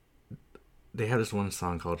they have this one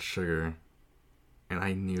song called Sugar, and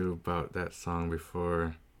I knew about that song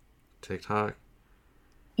before TikTok.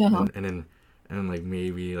 uh-huh. And then like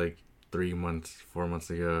maybe like 3 months, 4 months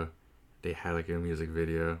ago, they had like a music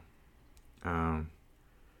video. Um,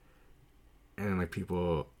 and then like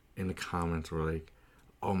people in the comments were like,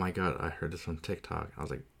 "Oh my god, I heard this from TikTok." I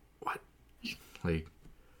was like, "What? Like,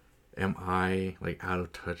 am I like out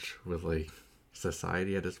of touch with like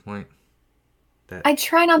society at this point?" That I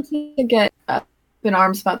try not to get up in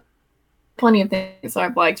arms about plenty of things that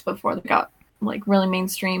I've liked before they got like really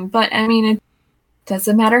mainstream. But I mean, it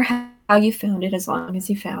doesn't matter how you found it as long as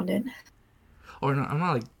you found it. or no, I'm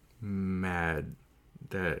not like mad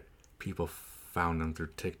that people found them through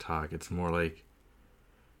TikTok. It's more like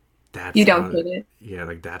that's You don't how, get it. yeah,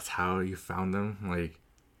 like that's how you found them.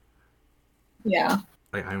 Yeah.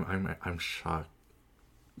 Like I'm shocked,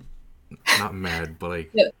 not mad, but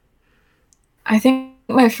like Yeah. I think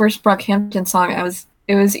my first Brockhampton song, it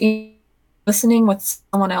was listening with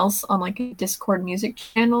someone else on like a Discord music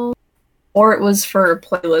channel, or it was for a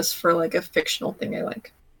playlist for like a fictional thing I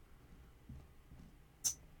like.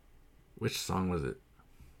 which song was it?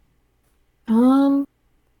 Um,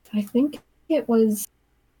 I think it was.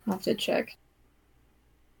 I'll have to check.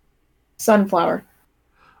 Sunflower.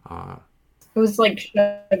 Uh, It was like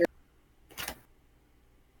sugar.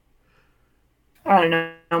 I don't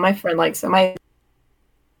know. My friend likes them.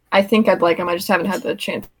 I think I'd like them. I just haven't had the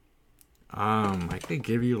chance. I could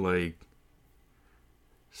give you like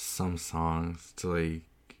some songs to like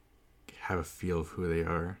have a feel of who they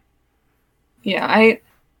are. Yeah, I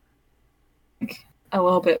like a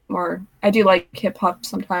little bit more. I do like hip hop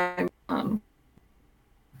sometimes. Uh,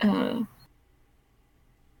 I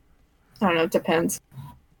don't know. It depends.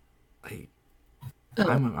 Like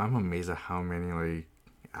Uh, I'm amazed at how many like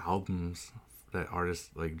albums that artists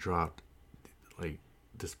like dropped like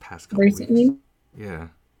this past couple weeks. recently, Yeah,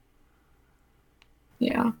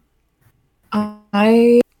 yeah.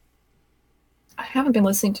 like I haven't been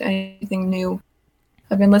listening to anything new.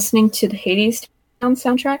 I've been listening to the Hades Town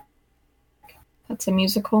soundtrack. That's a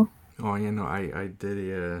musical. oh yeah, no, I did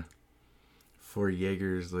for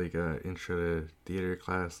Jaeger's like intro to theater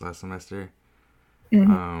class last semester,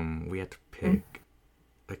 Mm-hmm. we had to pick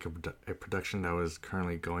like a production that was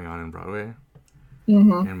currently going on in Broadway,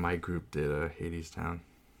 Mm-hmm. and my group did Hades Town.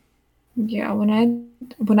 Yeah, when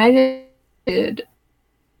I did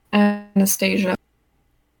Anastasia,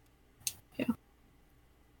 yeah,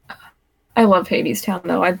 I love Hades Town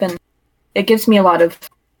though. It gives me a lot of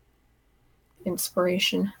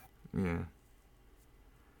inspiration. Yeah,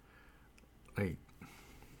 like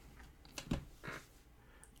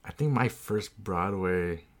I think my first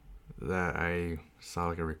Broadway that I saw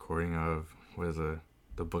like a recording of was the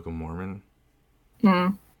Book of Mormon,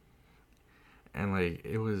 Mm. and like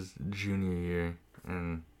it was junior year,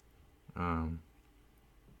 and um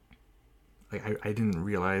like I didn't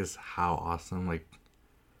realize how awesome like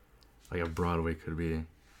a Broadway could be.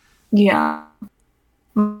 Yeah.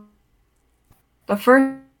 The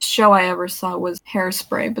first show I ever saw was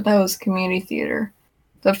Hairspray, but that was community theater.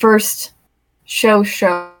 The first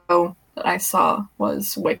show that I saw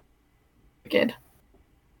was Wicked.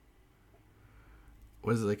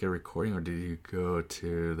 Was it like a recording, or did you go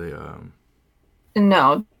to the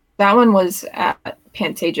No, that one was at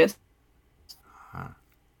Pantages. uh,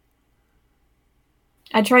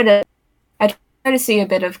 I try to see a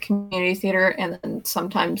bit of community theater and then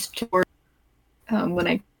sometimes tour when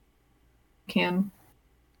I can.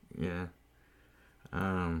 yeah.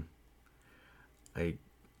 um I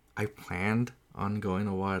I planned on going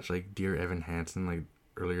to watch like Dear Evan Hansen like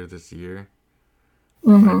earlier this year,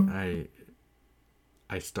 but Mm-hmm.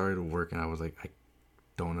 I started work and I was like, I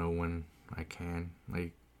don't know when I can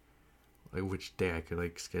like which day I could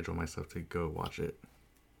like schedule myself to go watch it.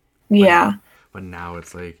 But Yeah. but now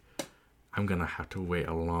it's like I'm gonna have to wait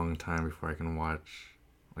a long time before I can watch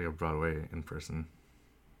like a Broadway in person.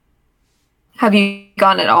 Have you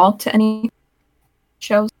gone at all to any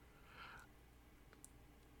shows?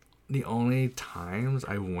 The only times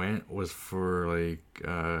I went was for like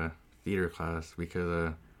theater class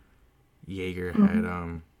because Jaeger had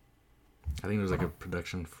Mm-hmm. I think it was like a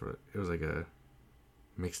production for it was like a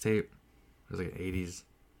mixtape. It was like an 80s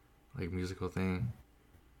like musical thing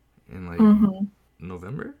in like Mm-hmm.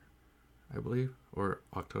 November, I believe, or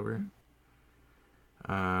October.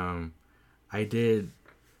 Um I did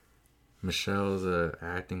Michelle's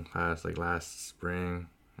acting class like last spring.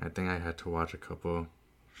 I think I had to watch a couple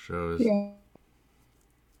shows. Yeah.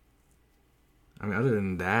 I mean, other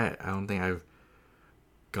than that, I don't think I've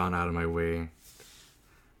gone out of my way.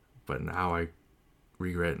 But now I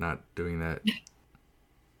regret not doing that.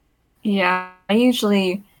 Yeah.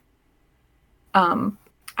 Um,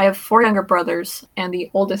 I have four younger brothers, and the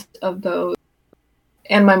oldest of those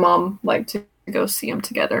and my mom like to go see them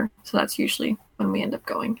together. So that's usually when we end up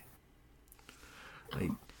going.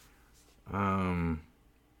 Like, um,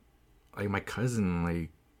 like my cousin, like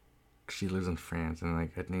she lives in France, and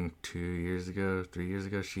like I think 2 years ago, 3 years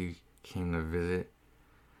ago, she came to visit,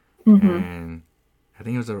 Mm-hmm. and I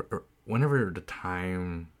think it was whenever the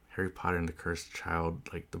time Harry Potter and the Cursed Child,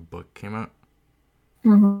 like the book came out,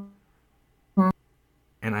 Mm-hmm.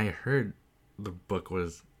 and I heard the book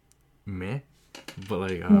was meh, but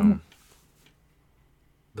like Mm-hmm.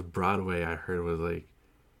 the Broadway I heard was like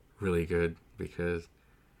really good because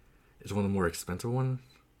it's one of the more expensive ones.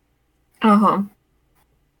 Uh-huh.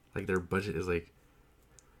 Like their budget is like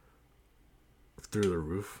through the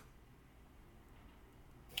roof.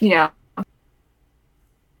 Yeah. Um,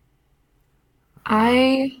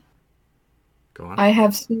 I Go on. I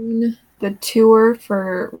have seen the tour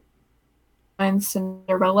for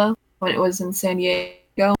Cinderella when it was in San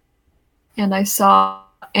Diego, and I saw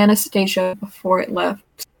Anastasia before it left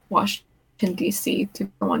Washington D.C. to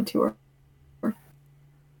go on tour.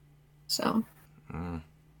 So Uh,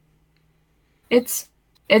 it's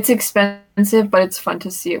it's expensive, but it's fun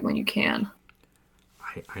to see it when you can.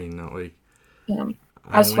 I know like Um,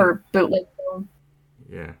 I as went for bootleg,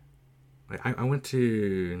 yeah like I went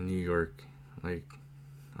to New York like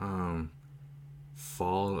um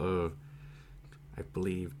fall of I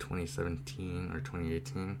believe 2017 or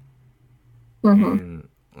 2018, mm-hmm. and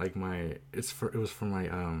like my it was for my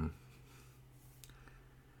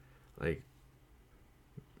like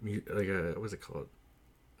like a what's it called,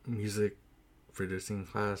 music producing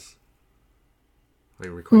class, like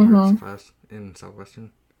recording arts Mm-hmm. class in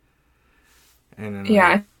Southwestern. And then Yeah, like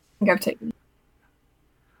I think I've taken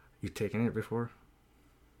you taken it before?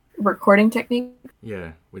 recording technique.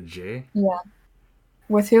 Yeah, with Yeah,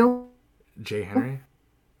 with who? Jay Henry.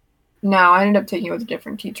 No, I ended up taking it with a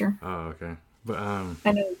different teacher. Oh, okay. But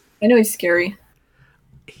I know he's scary.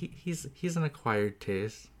 he's an acquired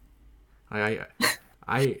taste.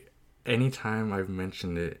 I anytime I've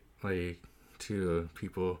mentioned it like to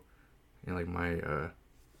people in like my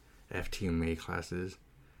FTMA classes,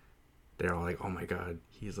 they're all like, "Oh my god,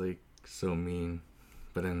 he's like so mean."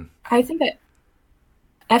 But then I think that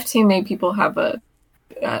FTMA people have a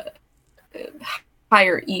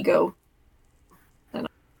higher ego than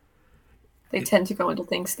they it, tend to go into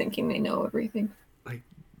things thinking they know everything. like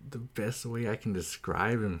the best way I can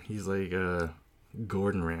describe him, he's like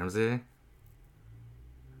Gordon Ramsay,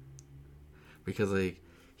 because like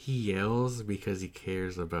he yells because he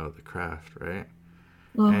cares about the craft, right?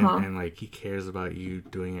 Uh and huh. and like he cares about you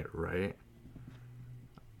doing it right.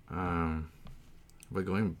 um but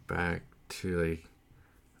going back to like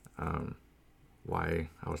why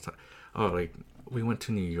I was talking, oh, like we went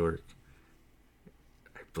to New York,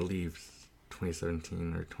 I believe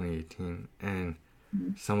 2017 or 2018, and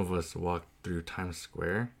some of us walked through Times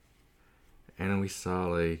Square, and then we saw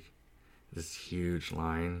like this huge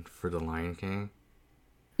line for the Lion King.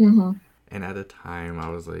 Mm-hmm. And at the time I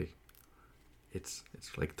was like, it's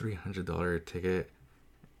like $300 ticket.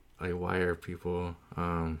 Like, why are people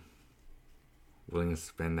willing to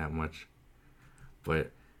spend that much?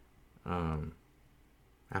 But um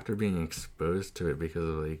after being exposed to it because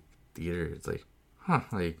of like theater, it's like, huh,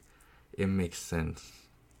 like it makes sense.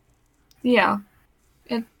 Yeah,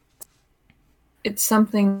 it it's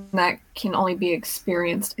something that can only be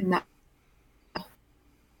experienced in that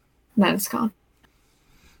is gone.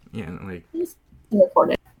 Yeah, and like, It's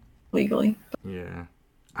recorded legally. yeah,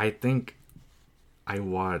 I think I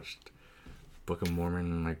watched Book of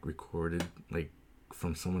Mormon like recorded like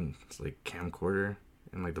from someone's like camcorder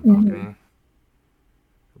in like the Mm-hmm. balcony,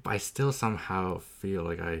 but I still somehow feel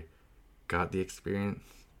like I got the experience.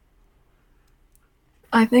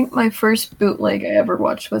 I think my first bootleg I ever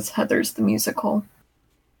watched was Heather's the Musical.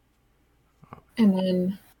 And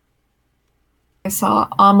then I saw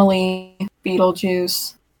Amelie,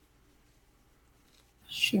 Beetlejuice,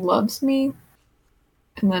 She Loves Me,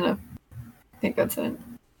 and then I think that's it.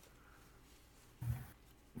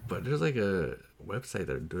 But there's like a website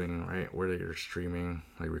they're doing, right, where they're streaming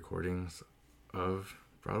like recordings of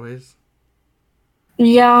Broadway's.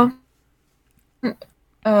 Yeah,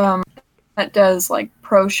 um, that does like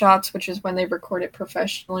pro shots, which is when they record it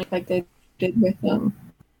professionally, like they did with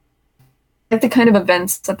like the kind of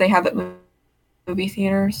events that they have at movie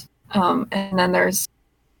theaters. And then there's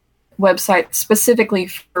websites specifically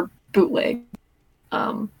for bootleg,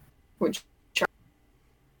 which are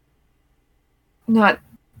not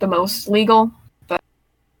the most legal, but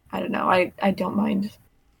I don't know. I don't mind.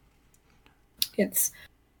 It's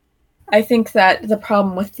I think that the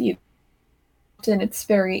problem with the often it's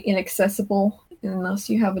very inaccessible unless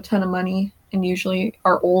you have a ton of money and usually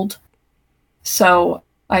are old. So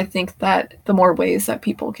I think that the more ways that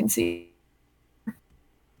people can see.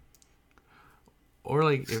 Or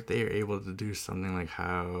like if they are able to do something like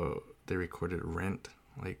how they recorded Rent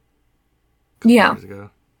like a couple Yeah, years ago.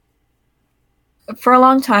 for a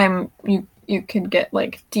long time you could get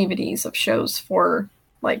like DVDs of shows for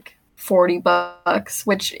like $40,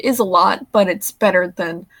 which is a lot, but it's better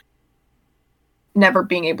than never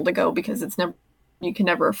being able to go because it's never you can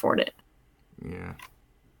never afford it. Yeah.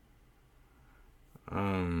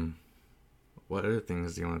 Um, what other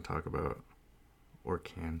things do you want to talk about or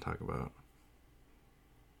can talk about?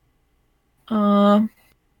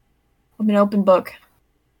 I'm an open book.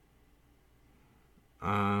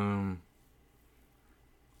 Um,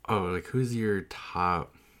 oh, like who's your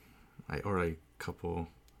top, like, or like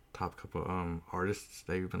top couple artists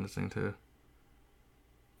that you've been listening to?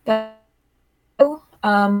 That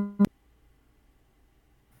um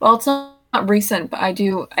well, it's not recent, but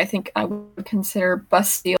I think I would consider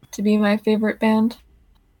Bastille to be my favorite band.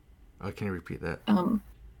 Oh, can you repeat that? Um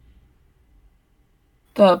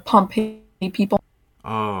the Pompeii people.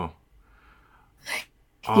 Oh,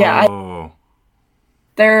 Yeah, oh,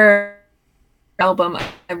 their album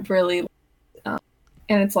I really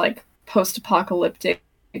and it's like post-apocalyptic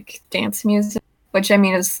dance music, which I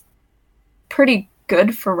mean is pretty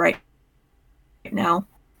good for right now.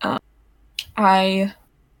 Um, I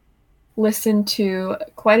listened to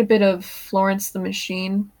quite a bit of Florence the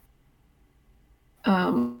Machine.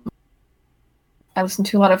 Um, I listened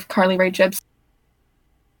to a lot of Carly Rae Jepsen,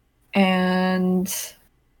 and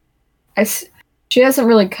she hasn't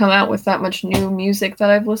really come out with that much new music that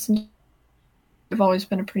I've listened to. I've always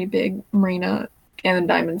been a pretty big Marina and the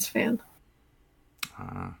Diamonds fan.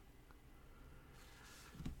 uh,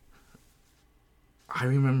 I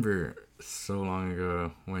remember so long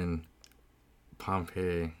ago when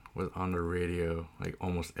Pompeii was on the radio, like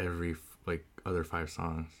almost every like other 5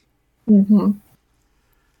 songs. Mm-hmm.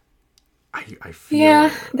 I feel Yeah,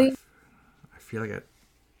 I, they I feel like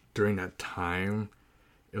during that time,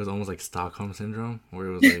 it was almost like Stockholm syndrome, where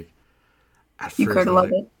it was like at You first could I was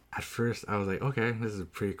love like it. at first I was like, okay, this is a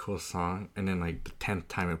pretty cool song, and then like the 10th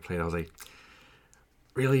time it played, I was like,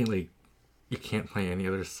 really, like you can't play any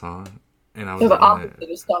other song, and I They're was the like gonna,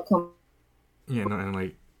 opposite of Stockholm. you know, and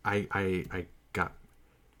like I got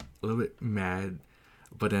a little bit mad,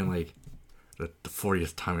 but then like the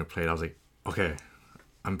 40th time it played, I was like, okay,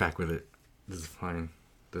 I'm back with it. This is fine.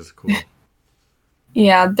 This is cool.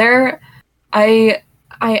 Yeah, they're I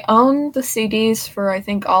I own the CDs for I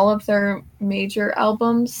think all of their major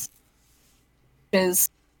albums. Is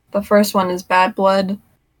the first one is Bad Blood,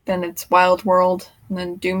 then it's Wild World, and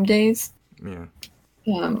then Doom Days. Yeah.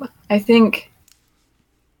 I think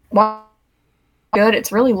while good,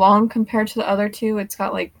 it's really long compared to the other two. It's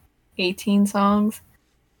got like 18 songs,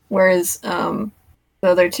 whereas the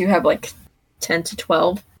other two have like 10 to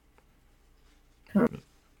 12.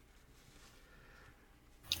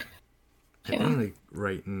 I Yeah. think like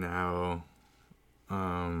right now,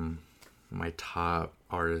 um, my top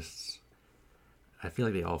artists, I feel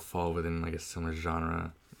like they all fall within like a similar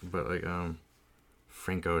genre, but like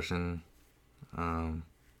Frank Ocean, um,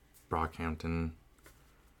 Brockhampton.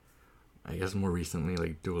 I guess more recently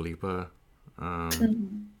like Dua Lipa, um,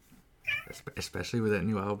 Mhm. especially with that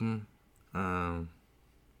new album. Um,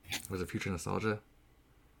 was it Future Nostalgia?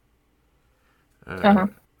 Uh, Uh-huh.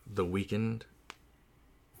 The Weekend,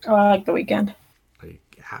 Oh, I like The Weeknd. like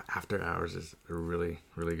After Hours is a really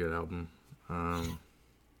really good album. Um,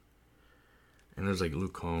 and there's like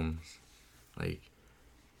Luke Combs, like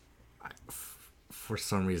for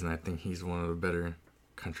some reason I think he's one of the better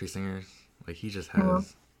country singers. Like he just Mhm.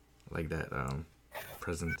 has like that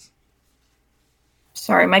presence.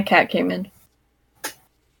 Sorry, my cat came in.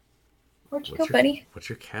 Where'd you go, What's your buddy? what's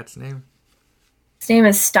your cat's name? His name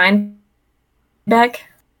is Steinbeck.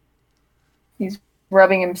 He's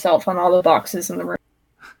rubbing himself on all the boxes in the room.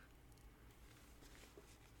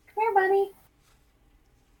 Come here, buddy.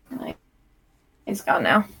 Right. He's gone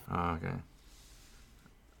now. Oh, okay.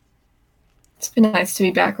 It's been nice to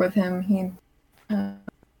be back with him. Uh,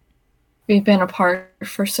 we've been apart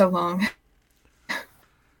for so long.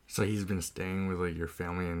 So he's been staying with like your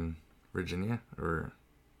family in Virginia, or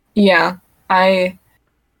Yeah,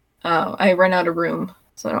 I rent out a room,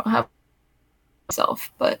 so I don't have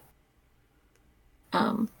myself. But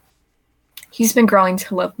um, he's been growing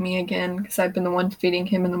to love me again because I've been the one feeding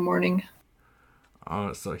him in the morning.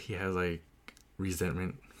 oh, so he has like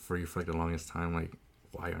resentment for you for like the longest time. Like,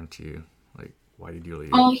 why aren't you like? Why did you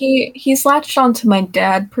leave? He's latched onto my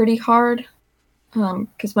dad pretty hard.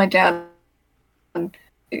 Because my dad,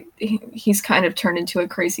 he's kind of turned into a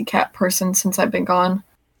crazy cat person since I've been gone,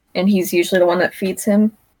 and he's usually the one that feeds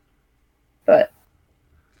him. But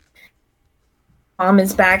mom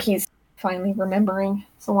is back. He's finally remembering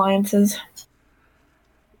his alliances.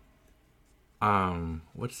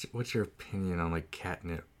 What's your opinion on like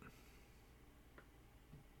catnip?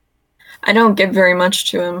 I don't give very much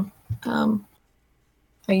to him.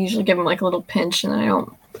 I usually give him like a little pinch, and I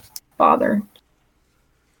don't bother.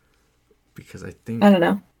 Because I don't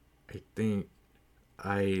know. I think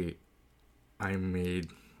I I made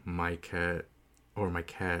my cat or my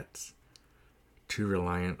cats too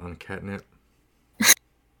reliant on catnip.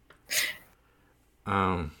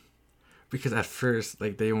 Um, because at first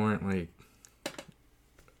like they weren't like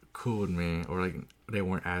cool with me, or like they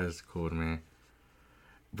weren't as cool with me.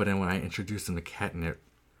 But then when I introduced them to catnip,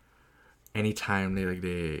 anytime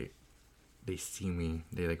they see me,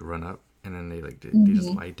 they like run up, and then they just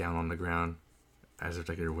Mm-hmm. lie down on the ground as if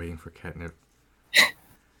like they're waiting for catnip.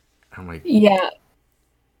 I'm like Yeah.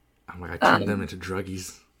 I turned them Um, into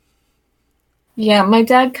druggies. yeah. My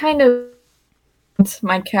dad kind of wants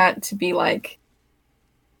my cat to be like,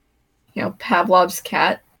 Pavlov's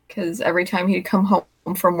cat, because every time he'd come home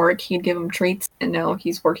from work, he'd give him treats, and now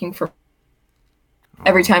he's working for.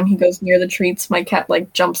 Every Oh, time he goes near the treats, my cat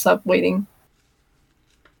like jumps up waiting.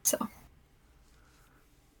 So,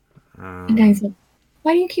 and now um, he's like,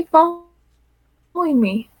 "Why do you keep following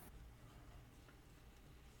me?"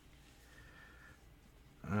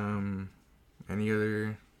 um, any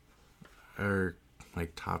other or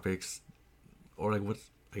like topics, or like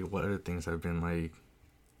what other things have been like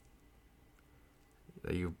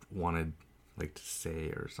that you wanted like to say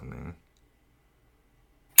or something?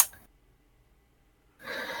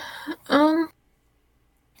 Um,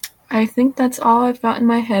 I think that's all I've got in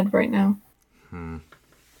my head right now. Hmm.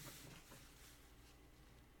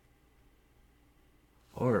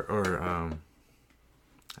 Or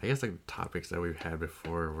I guess like topics that we've had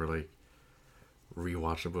before were like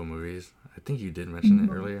rewatchable movies. I think you did mention it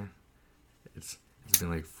Mhm. earlier. It's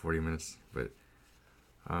been like 40 minutes, but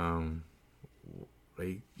Um,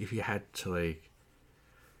 like if you had to like,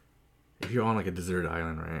 if you're on like a deserted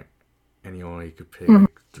island, right, and you only could pick Mm-hmm.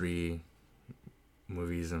 like three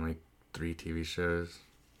movies and like three TV shows,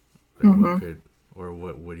 like what Mm-hmm. could or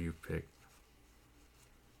what would you pick?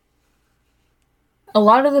 A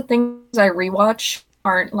lot of the things I rewatch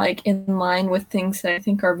aren't like in line with things that I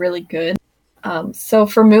think are really good. So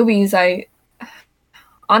for movies, I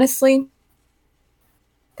honestly,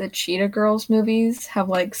 the Cheetah Girls movies have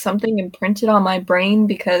like something imprinted on my brain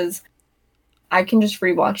because I can just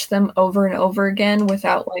rewatch them over and over again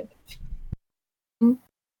without like.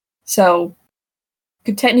 So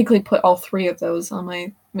could technically put all three of those on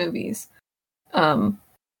my movies. Um,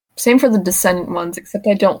 Same for the Descendant ones, except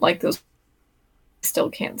I don't like those. I still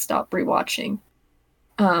can't stop rewatching.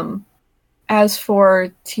 Um, as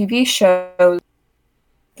for TV shows,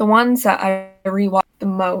 the ones that I rewatch the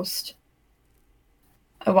most,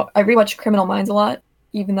 I rewatch Criminal Minds a lot,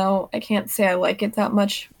 even though I can't say I like it that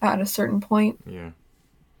much at a certain point. Yeah.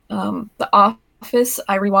 The Office,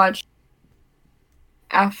 I rewatch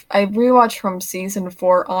from season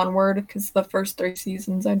 4 onward because the first 3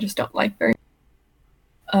 seasons I just don't like very.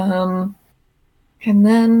 Um, and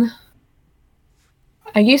then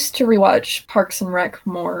I used to rewatch Parks and Rec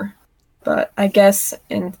more, but I guess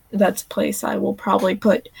in that place I will probably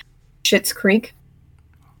put Schitt's Creek.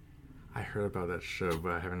 I heard about that show,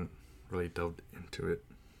 but I haven't really delved into it.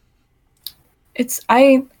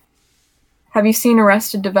 Have you seen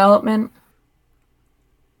Arrested Development?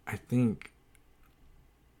 I think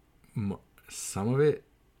some of it,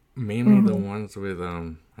 mainly the Mm-hmm. ones with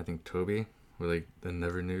I think Toby, with like the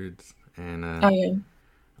Never Nudes and Oh yeah,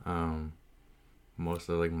 um, most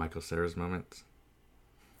of like Michael Cera's moments.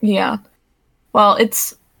 yeah. Well,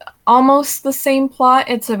 it's almost the same plot.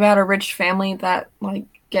 It's about a rich family that like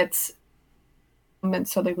gets and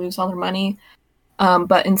so they lose all their money.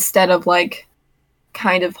 But instead of like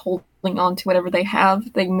kind of holding on to whatever they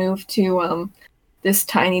have, they move to this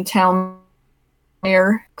tiny town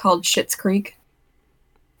there called Schitt's Creek.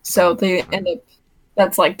 So they end up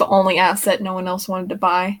that's like the only asset no one else wanted to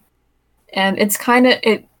buy. And it's kind of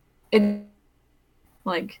it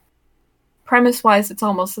like premise wise it's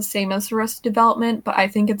almost the same as Arrested Development, but I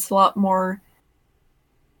think it's a lot more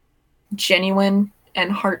genuine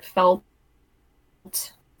and heartfelt,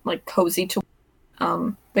 like cozy to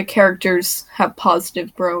the characters have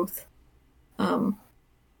positive growth.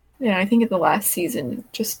 Yeah, I think in the last season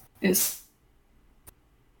just is.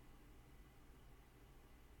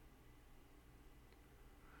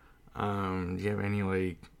 Do you have any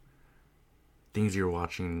like things you're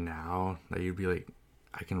watching now that you'd be like,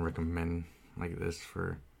 I can recommend like this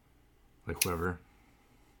for like whoever?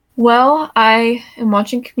 Well, I am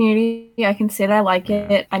watching Community. I can say that I like Yeah.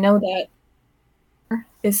 it. I know that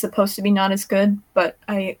is supposed to be not as good, but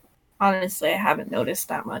I honestly I haven't noticed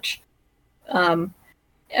that much. Um,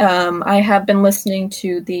 I have been listening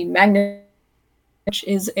to the Magnet, which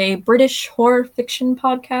is a British horror fiction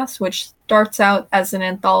podcast, which starts out as an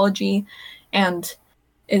anthology and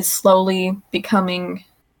is slowly becoming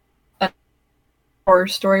a horror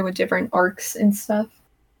story with different arcs and stuff.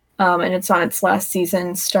 And it's on its last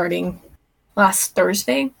season starting last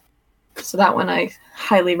Thursday. So that one I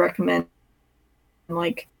highly recommend,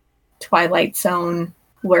 like Twilight Zone,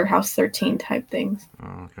 Warehouse 13 type things.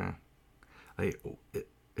 Oh, okay. Like,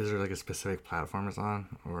 is there like a specific platform it's on,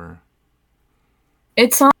 or?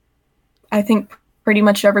 It's on, I think, pretty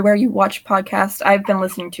much everywhere you watch podcasts. I've been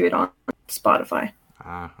listening to it on Spotify.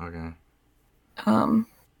 Ah, okay. Um,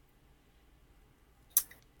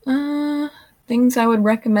 Things I would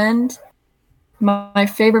recommend. My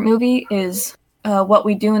favorite movie is What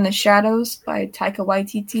We Do in the Shadows by Taika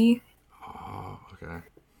Waititi. Oh, okay.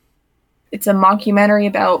 It's a mockumentary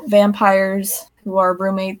about vampires who are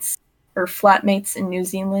roommates or flatmates in New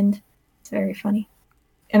Zealand. It's very funny.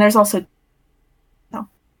 And there's also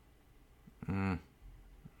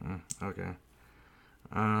Okay.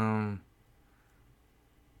 Um,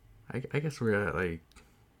 I guess we're at like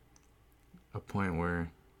a point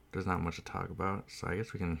where there's not much to talk about, so I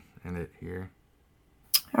guess we can end it here.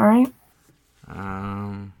 all right.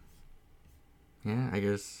 Um, yeah, I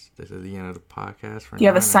guess this is the end of the podcast for Do you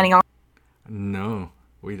have now. a signing off? No,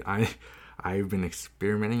 I've been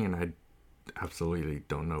experimenting and I absolutely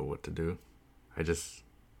don't know what to do. I just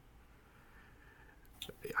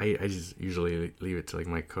usually leave it to like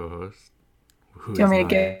my co-host. Do you want me to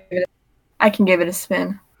give it? I can give it a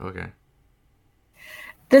spin. Okay.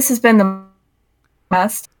 This has been the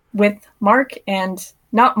best with Mark and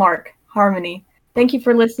not Mark, Harmony. Thank you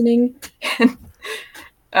for listening.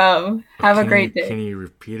 Have a great day. Can you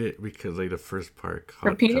repeat it because like the first part cut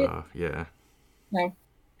Repeat it? off? Yeah. No.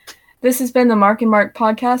 This has been the Mark and Mark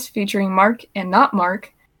podcast featuring Mark and not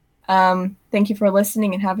Mark. Thank you for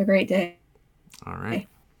listening and have a great day. All right.